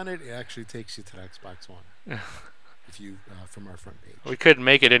click on it, it actually takes you to the Xbox One. If you from our front page. We couldn't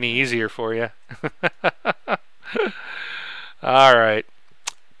make it any easier for you. All right.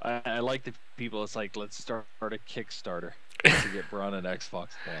 I like the people. It's like, let's start a Kickstarter to get Braun an Xbox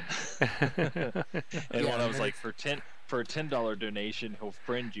One. And one I was like, for a $10 donation, he'll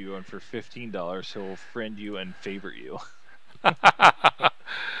friend you, and for $15, he'll friend you and favorite you.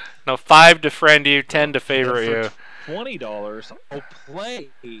 No, 5 to friend you, 10 to favorite you. $20, I'll play.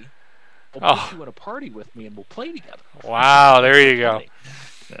 I'll put you in a party with me, and we'll play together. Wow, there you go.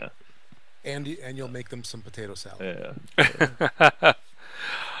 Yeah. And you'll make them some potato salad. Yeah.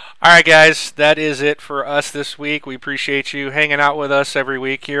 All right, guys, that is it for us this week. We appreciate you hanging out with us every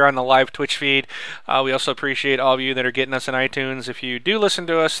week here on the live Twitch feed. We also appreciate all of you that are getting us in iTunes. If you do listen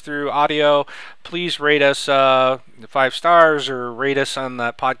to us through audio, please rate us 5 stars or rate us on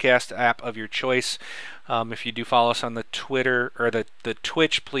the podcast app of your choice. If you do follow us on the Twitter or the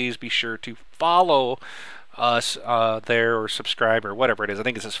Twitch, please be sure to follow us there or subscribe or whatever it is. I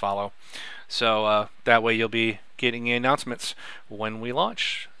think it says follow. So that way you'll be getting announcements when we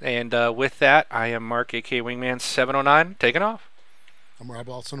launch. And with that, I am Mark, a.k.a. Wingman709, taking off. I'm Rob,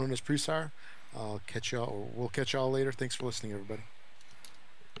 also known as Presar. We'll catch y'all later. Thanks for listening, everybody.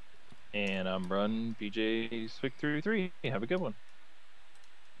 And I'm Run BJ Swick 33. Have a good one.